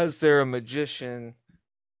because they're a magician,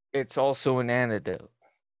 it's also an antidote.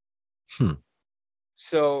 Hmm.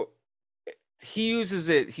 So he uses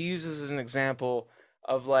as an example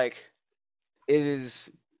of like it is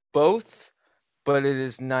both, but it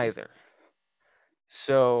is neither.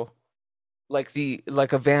 So like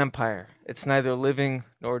a vampire, it's neither living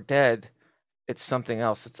nor dead, it's something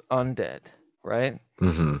else, it's undead, right?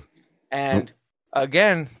 Mm-hmm. And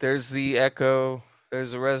again, there's the echo,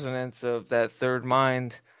 there's the resonance of that third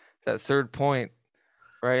mind, that third point,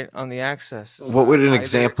 right on the axis. It's What would not an either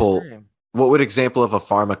example? extreme. What would example of a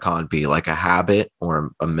pharmacon be? Like a habit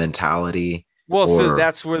or a mentality? Well, so Or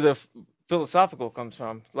that's where the philosophical comes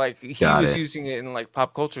from. Like he got was it. using it in like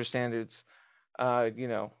pop culture standards, uh, you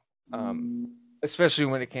know, especially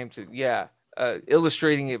when it came to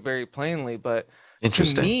illustrating it very plainly. But to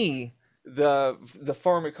Interesting. me, the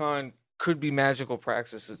pharmacon could be magical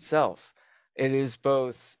praxis itself. It is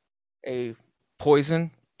both a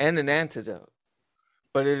poison and an antidote,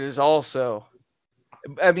 but it is also,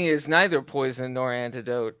 I mean, it's neither poison nor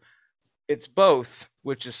antidote. It's both,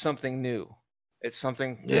 which is something new. It's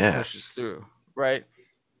something that Yeah. pushes through, right?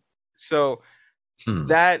 So Hmm.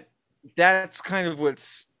 that's kind of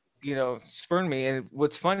what's spurned me. And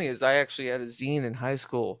what's funny is I actually had a zine in high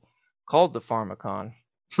school called the Pharmacon,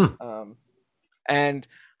 Hmm. and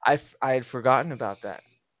I had forgotten about that.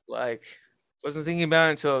 Like, wasn't thinking about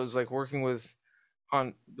it until I was like working with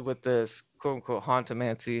this quote unquote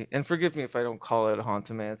hauntomancy. And forgive me if I don't call it a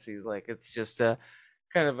hauntomancy. Like, it's just a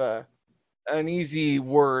kind of an easy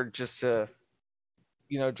word just to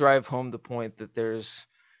drive home the point that there's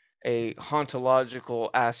a hauntological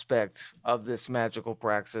aspect of this magical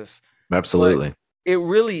praxis, but Absolutely. it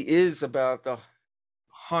really is about the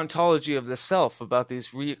hauntology of the self, about these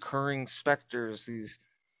reoccurring specters, these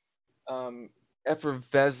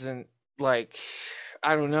effervescent, like,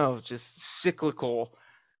 I don't know, just cyclical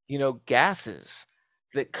gases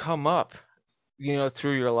that come up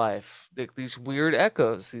through your life, like these weird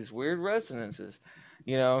echoes, these weird resonances,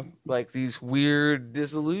 like these weird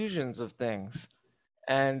disillusions of things.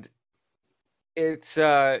 And it's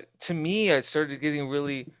to me, I started getting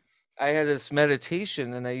really. I had this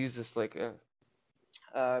meditation, and I use this like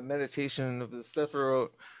a meditation of the stuff I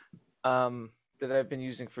wrote that I've been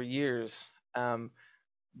using for years.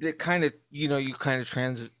 That kind of, you kind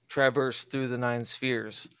of traverse through the nine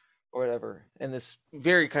spheres or whatever, and this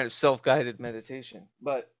very kind of self-guided meditation.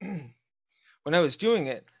 But when I was doing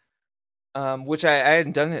it, which I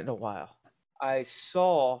hadn't done it in a while, I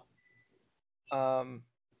saw, um,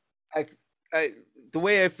 I, I, the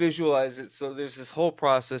way I visualize it. So there's this whole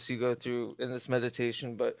process you go through in this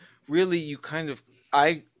meditation, but really you kind of,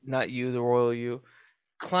 not you, the royal you,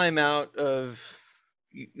 climb out of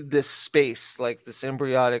this space, like this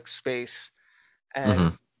embryonic space, and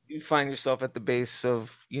Hmm. you find yourself at the base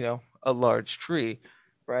of, a large tree,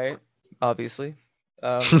 right? Obviously.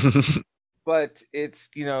 Um, but it's,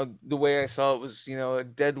 the way I saw it was, a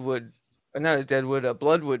deadwood, not a deadwood, a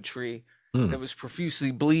bloodwood tree Hmm. that was profusely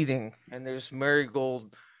bleeding, and there's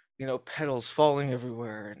marigold, petals falling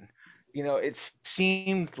everywhere. And, it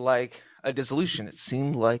seemed like a dissolution. It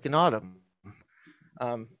seemed like an autumn,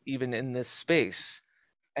 even in this space.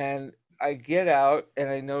 And I get out and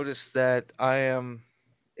I notice that I am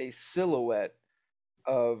a silhouette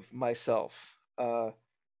of myself.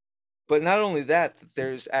 But not only that, that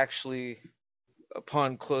there's actually,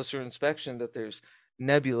 upon closer inspection, that there's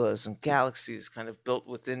nebulas and galaxies kind of built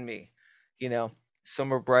within me. You know,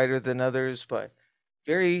 some are brighter than others, but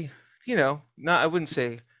very, not, I wouldn't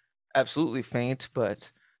say absolutely faint, but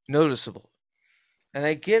noticeable. And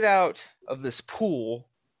I get out of this pool,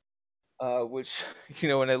 which,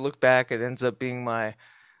 when I look back, it ends up being my,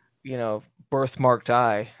 birthmarked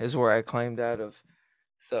eye is where I climbed out of.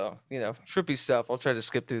 So, trippy stuff. I'll try to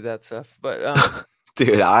skip through that stuff. But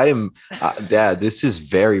Dude, Dad, this is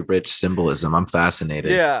very rich symbolism. I'm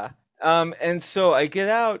fascinated. yeah. And so I get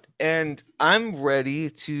out and I'm ready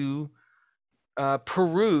to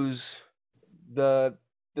peruse the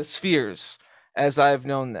the spheres as I've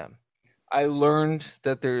known them. I learned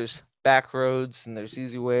that there's back roads and there's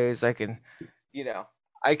easy ways. You know,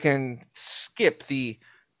 I can skip the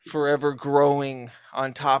forever growing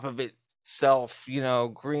on top of itself,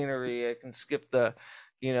 greenery. I can skip the,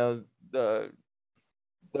 you know, the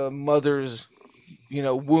mother's,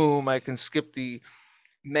 womb. I can skip the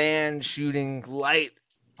man shooting light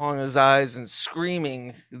on his eyes and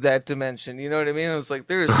screaming that dimension. You know what I mean? I was like,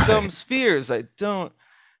 there's some Right. spheres I don't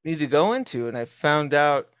need to go into, and I found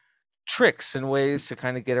out tricks and ways to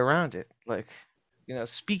kind of get around it, like,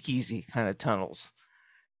 speakeasy kind of tunnels.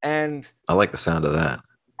 And I like the sound of that.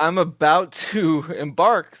 I'm about to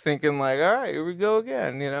embark, thinking like, all right, here we go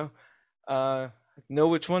again. Know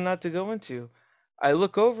which one not to go into. I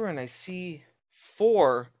look over and I see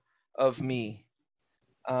four of me,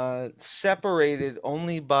 separated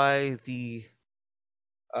only by the,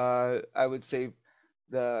 I would say,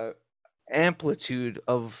 the amplitude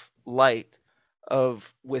of light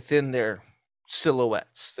of within their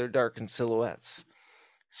silhouettes, their darkened silhouettes.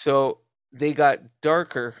 So they got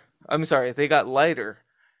darker. I'm sorry, they got lighter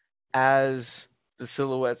as the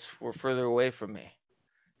silhouettes were further away from me,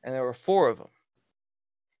 and there were four of them.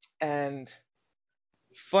 And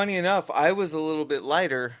funny enough, I was a little bit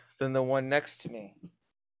lighter than the one next to me.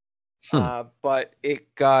 Hmm. But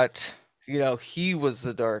it got, he was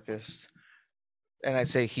the darkest. And I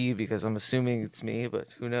say he because I'm assuming it's me, but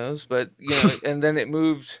who knows? But, and then it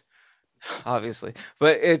moved, obviously.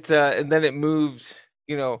 But and then it moved,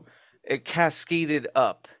 it cascaded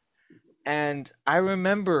up. And I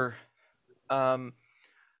remember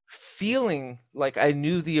feeling like I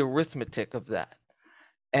knew the arithmetic of that.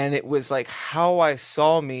 And it was like how I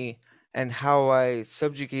saw me and how I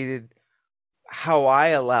subjugated, how I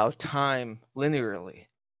allow time linearly.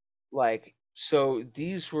 Like, so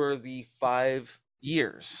these were the 5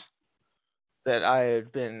 years that I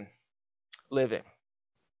had been living.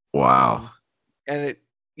 Wow. And it,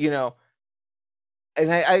 you know, and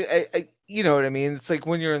I, you know what I mean? It's like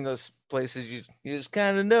when you're in those places, you just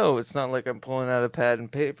kind of know. It's not like I'm pulling out a pad and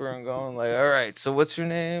paper and going like, all right, so what's your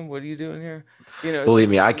name? What are you doing here? It's Believe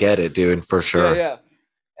me, just, I get it, dude, for yeah, sure. yeah.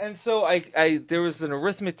 And so there was an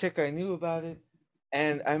arithmetic. I knew about it.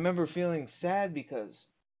 And I remember feeling sad because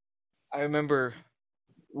I remember,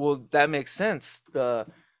 well, that makes sense. The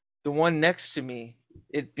one next to me,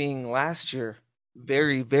 it being last year,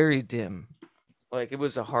 very, very dim. Like it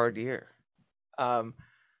was a hard year. Um,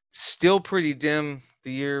 Still pretty dim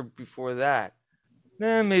the year before that.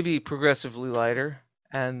 Maybe progressively lighter,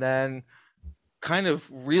 and then kind of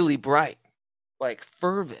really bright, like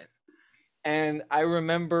fervent. And I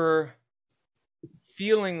remember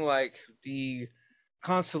feeling like the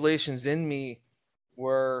constellations in me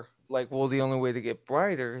were like, well, the only way to get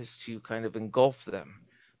brighter is to kind of engulf them.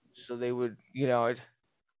 So they would,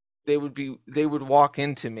 they would walk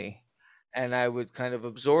into me, and I would kind of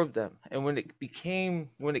absorb them. And when it came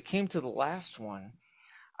to the last one,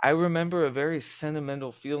 I remember a very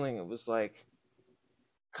sentimental feeling. It was like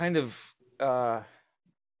kind of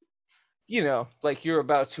like you're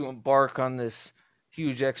about to embark on this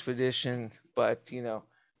huge expedition, but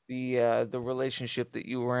the relationship that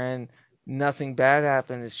you were in, nothing bad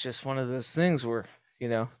happened. It's just one of those things where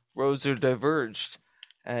roads are diverged,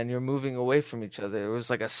 and you're moving away from each other. There was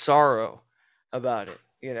like a sorrow about it.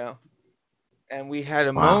 And we had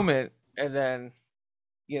a Wow. moment, and then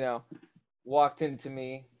walked into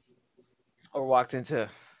me, or walked into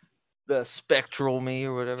the spectral me,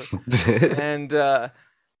 or whatever.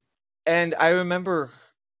 And I remember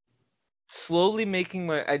slowly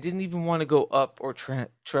I didn't even want to go up or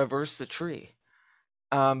traverse the tree,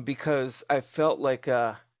 because I felt like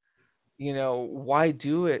why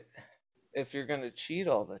do it if you're gonna cheat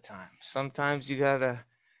all the time? Sometimes you gotta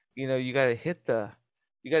hit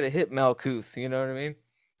Malkuth, you know what I mean?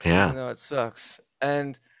 Yeah. Even though it sucks.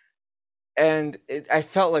 And I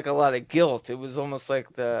felt like a lot of guilt. It was almost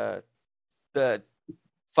like the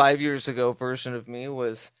 5 years ago version of me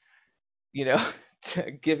was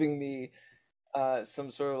giving me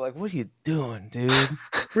some sort of like, what are you doing, dude?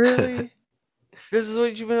 Really? This is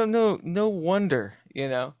what you've been. No wonder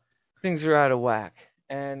things are out of whack.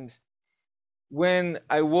 And when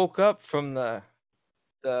I woke up from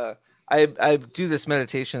I do this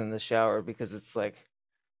meditation in the shower, because it's like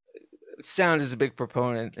sound is a big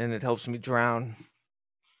proponent, and it helps me drown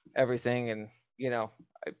everything. And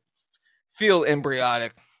I feel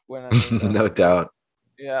embryotic when I'm in No doubt.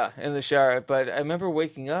 in the shower. But I remember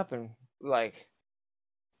waking up and like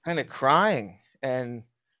kind of crying and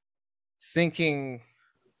thinking,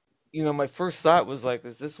 my first thought was like,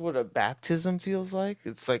 is this what a baptism feels like?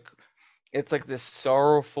 It's like this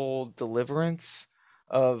sorrowful deliverance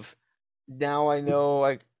of, now I know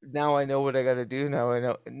what I got to do.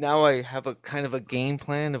 Now I have a kind of a game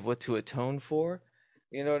plan of what to atone for.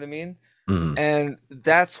 You know what I mean? Mhm. And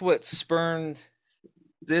that's what spurned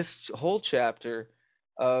this whole chapter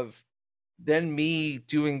of then me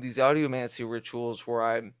doing these audiomancy rituals where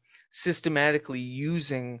I'm systematically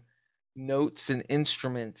using notes and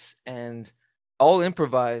instruments, and all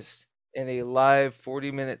improvised in a live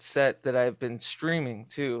 40-minute set that I've been streaming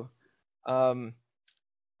too.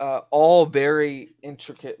 All very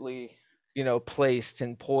intricately, placed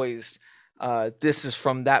and poised. This is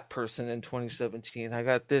from that person in 2017. I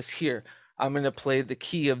got this here. I'm going to play the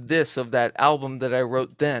key of that album that I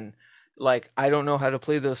wrote then. Like, I don't know how to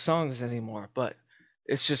play those songs anymore, but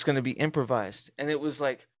it's just going to be improvised. And it was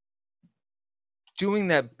like doing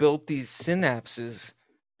that built these synapses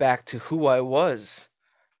back to who I was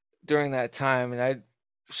during that time. And I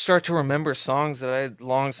start to remember songs that I had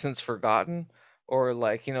long since forgotten, or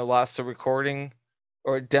like, lost a recording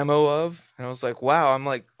or a demo of. And I was like, wow, I'm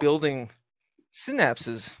like building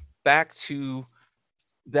synapses back to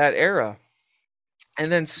that era.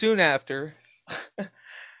 And then soon after,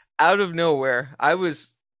 out of nowhere, I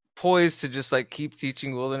was poised to just like keep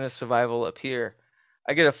teaching wilderness survival up here.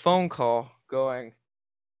 I get a phone call going,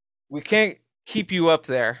 we can't keep you up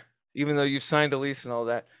there, even though you've signed a lease and all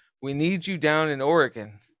that. We need you down in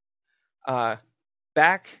Oregon.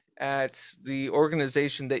 Back at the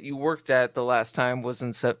organization that you worked at the last time was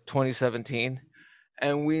in 2017.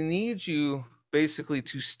 And we need you basically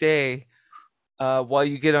to stay while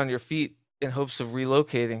you get on your feet, in hopes of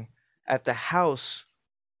relocating, at the house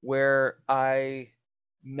where I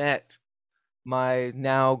met my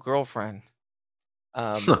now girlfriend.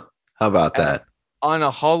 How about that? At a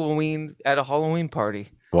Halloween party.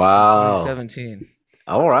 Wow. 2017.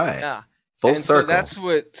 All right. Yeah. Full And circle. so that's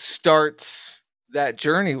what starts that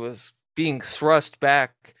journey, was being thrust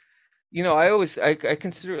back. I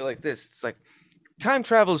consider it like this. It's like time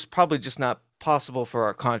travel is probably just not possible for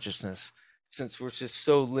our consciousness, since we're just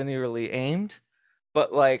so linearly aimed.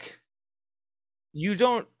 But like, you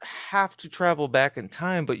don't have to travel back in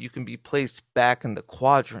time, but you can be placed back in the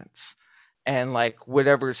quadrants, and like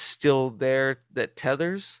whatever's still there that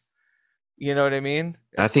tethers. You know what I mean?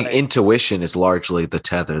 I It's think like, intuition is largely the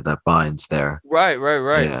tether that binds there. right.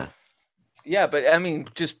 Yeah. Yeah, but I mean,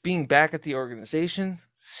 just being back at the organization,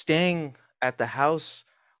 staying at the house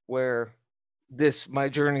where my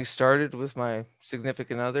journey started with my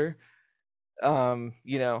significant other,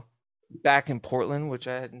 back in Portland, which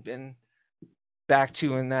I hadn't been back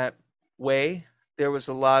to in that way. There was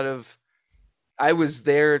a lot of, I was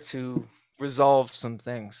there to resolve some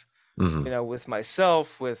things, Mhm. with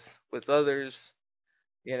myself, with others,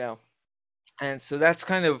 and so that's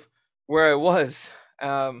kind of where I was.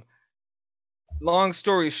 Um, Long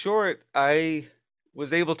story short, I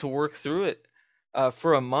was able to work through it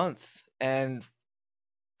for a month and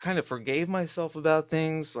kind of forgave myself about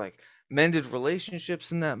things, like mended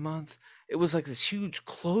relationships in that month. It was like this huge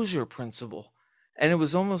closure principle. And it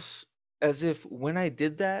was almost as if when I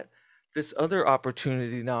did that, this other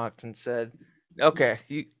opportunity knocked and said, okay,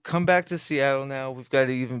 you come back to Seattle now. We've got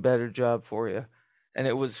an even better job for you. And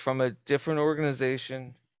it was from a different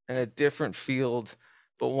organization and a different field,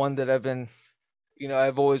 but one that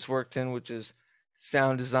I've always worked in, which is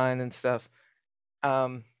sound design and stuff.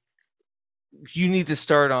 Um, you need to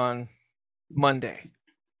start on Monday.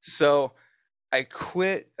 So I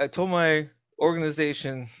quit. I told my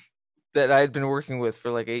organization that I had been working with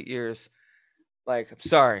for like 8 years, like, I'm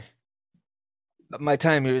sorry, my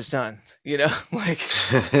time here is done. Like,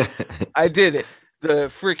 I did it. The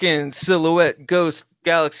freaking silhouette ghost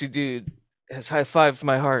galaxy dude has high fived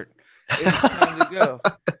my heart. It's time to go.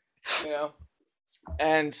 You know?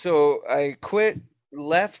 And so I quit,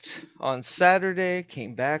 left on Saturday,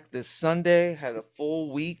 came back this Sunday, had a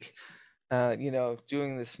full week,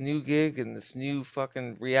 doing this new gig in this new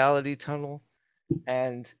fucking reality tunnel.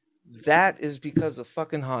 And that is because of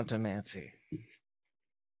fucking Hauntomancy.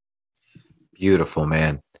 Beautiful,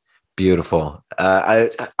 man. Beautiful. I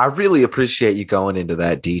really appreciate you going into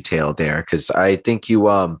that detail there, because I think you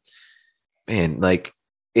man, like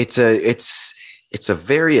it's a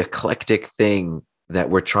very eclectic thing that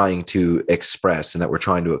we're trying to express and that we're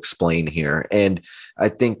trying to explain here. And I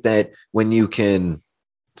think that when you can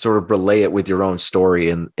sort of relay it with your own story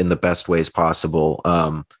in the best ways possible,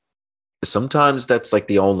 sometimes that's like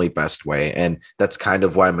the only best way. And that's kind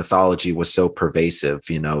of why mythology was so pervasive,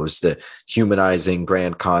 is the humanizing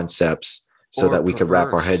grand concepts so that we could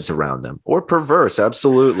wrap our heads around them. Or perverse,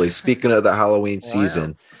 absolutely. Speaking of the Halloween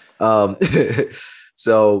season.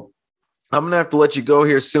 So I'm gonna have to let you go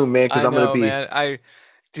here soon, man, because I'm gonna be man.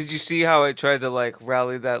 Did you see how I tried to like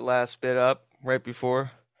rally that last bit up right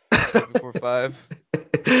before 5?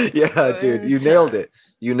 Yeah, dude, you nailed it.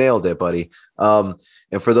 You nailed it, buddy. And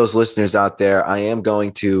for those listeners out there, I am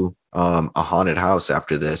going to a haunted house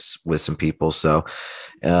after this with some people. So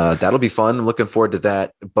that'll be fun. I'm looking forward to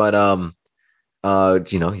that. But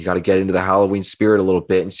you got to get into the Halloween spirit a little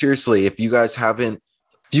bit. And seriously, if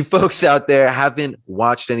you folks out there haven't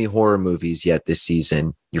watched any horror movies yet this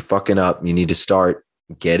season, you're fucking up. You need to start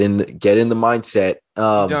get in the mindset.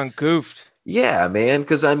 You done goofed. Yeah, man.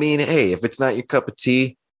 Because I mean, hey, if it's not your cup of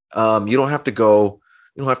tea, you don't have to go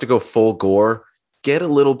full gore. Get a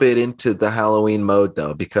little bit into the Halloween mode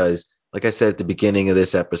though, because like I said at the beginning of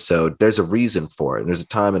this episode, there's a reason for it. There's a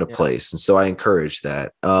time and a place. And so I encourage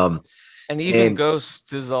that. And even ghosts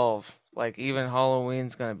dissolve. Like even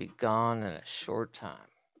Halloween's going to be gone in a short time.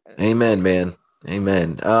 Amen, man.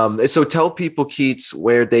 Amen. So tell people, Keats,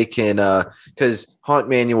 where they can, because Haunt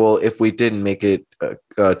Manual, if we didn't make it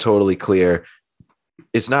totally clear,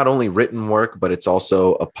 it's not only written work, but it's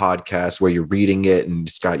also a podcast where you're reading it and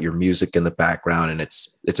it's got your music in the background, and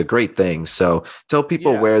it's a great thing. So tell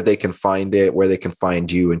people where they can find it, where they can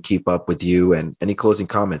find you and keep up with you, and any closing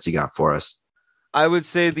comments you got for us. I would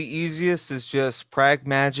say the easiest is just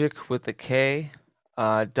PragMagick with a K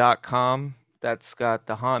 .com. That's got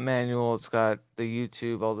the Haunt Manual. It's got the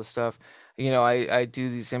YouTube, all the stuff. I do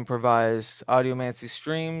these improvised audiomancy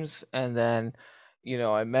streams, and then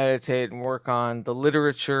I meditate and work on the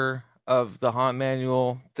literature of the Haunt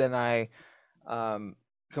Manual. Then I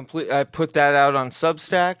I put that out on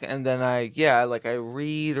Substack, and then I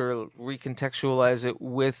read or recontextualize it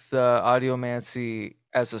with audiomancy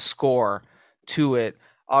as a score to it.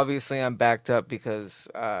 Obviously, I'm backed up because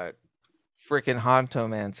freaking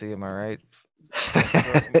Hauntomancy, am I right?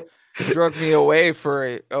 Drug me away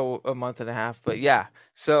for a month and a half, but yeah.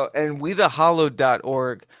 So, and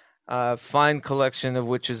wethehollow.org, fine collection of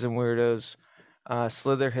witches and weirdos,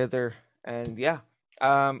 slither hither, and yeah.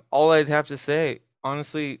 All I'd have to say,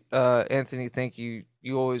 honestly, Anthony, thank you.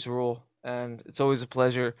 You always rule, and it's always a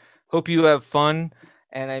pleasure. Hope you have fun,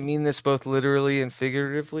 and I mean this both literally and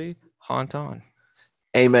figuratively. Haunt on.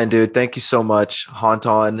 Amen, dude. Thank you so much. Haunt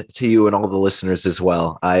on to you and all the listeners as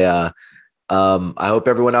well. I hope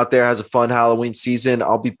everyone out there has a fun Halloween season.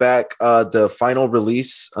 I'll be back. The final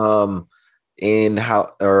release in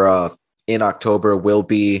October will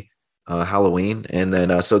be Halloween, and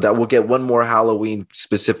then so that we'll get one more Halloween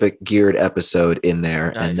specific geared episode in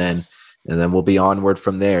there, nice. and then we'll be onward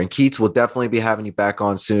from there. And Keats, will definitely be having you back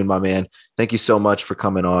on soon, my man. Thank you so much for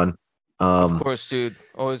coming on. Of course, dude.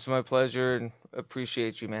 Always my pleasure, and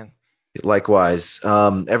appreciate you, man. Likewise.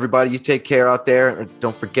 Everybody, you take care out there.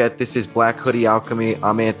 Don't forget, this is Black Hoodie Alchemy.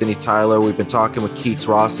 I'm Anthony Tyler. We've been talking with Keats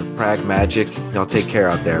Ross of PragMagick. Y'all take care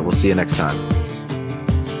out there. We'll see you next time.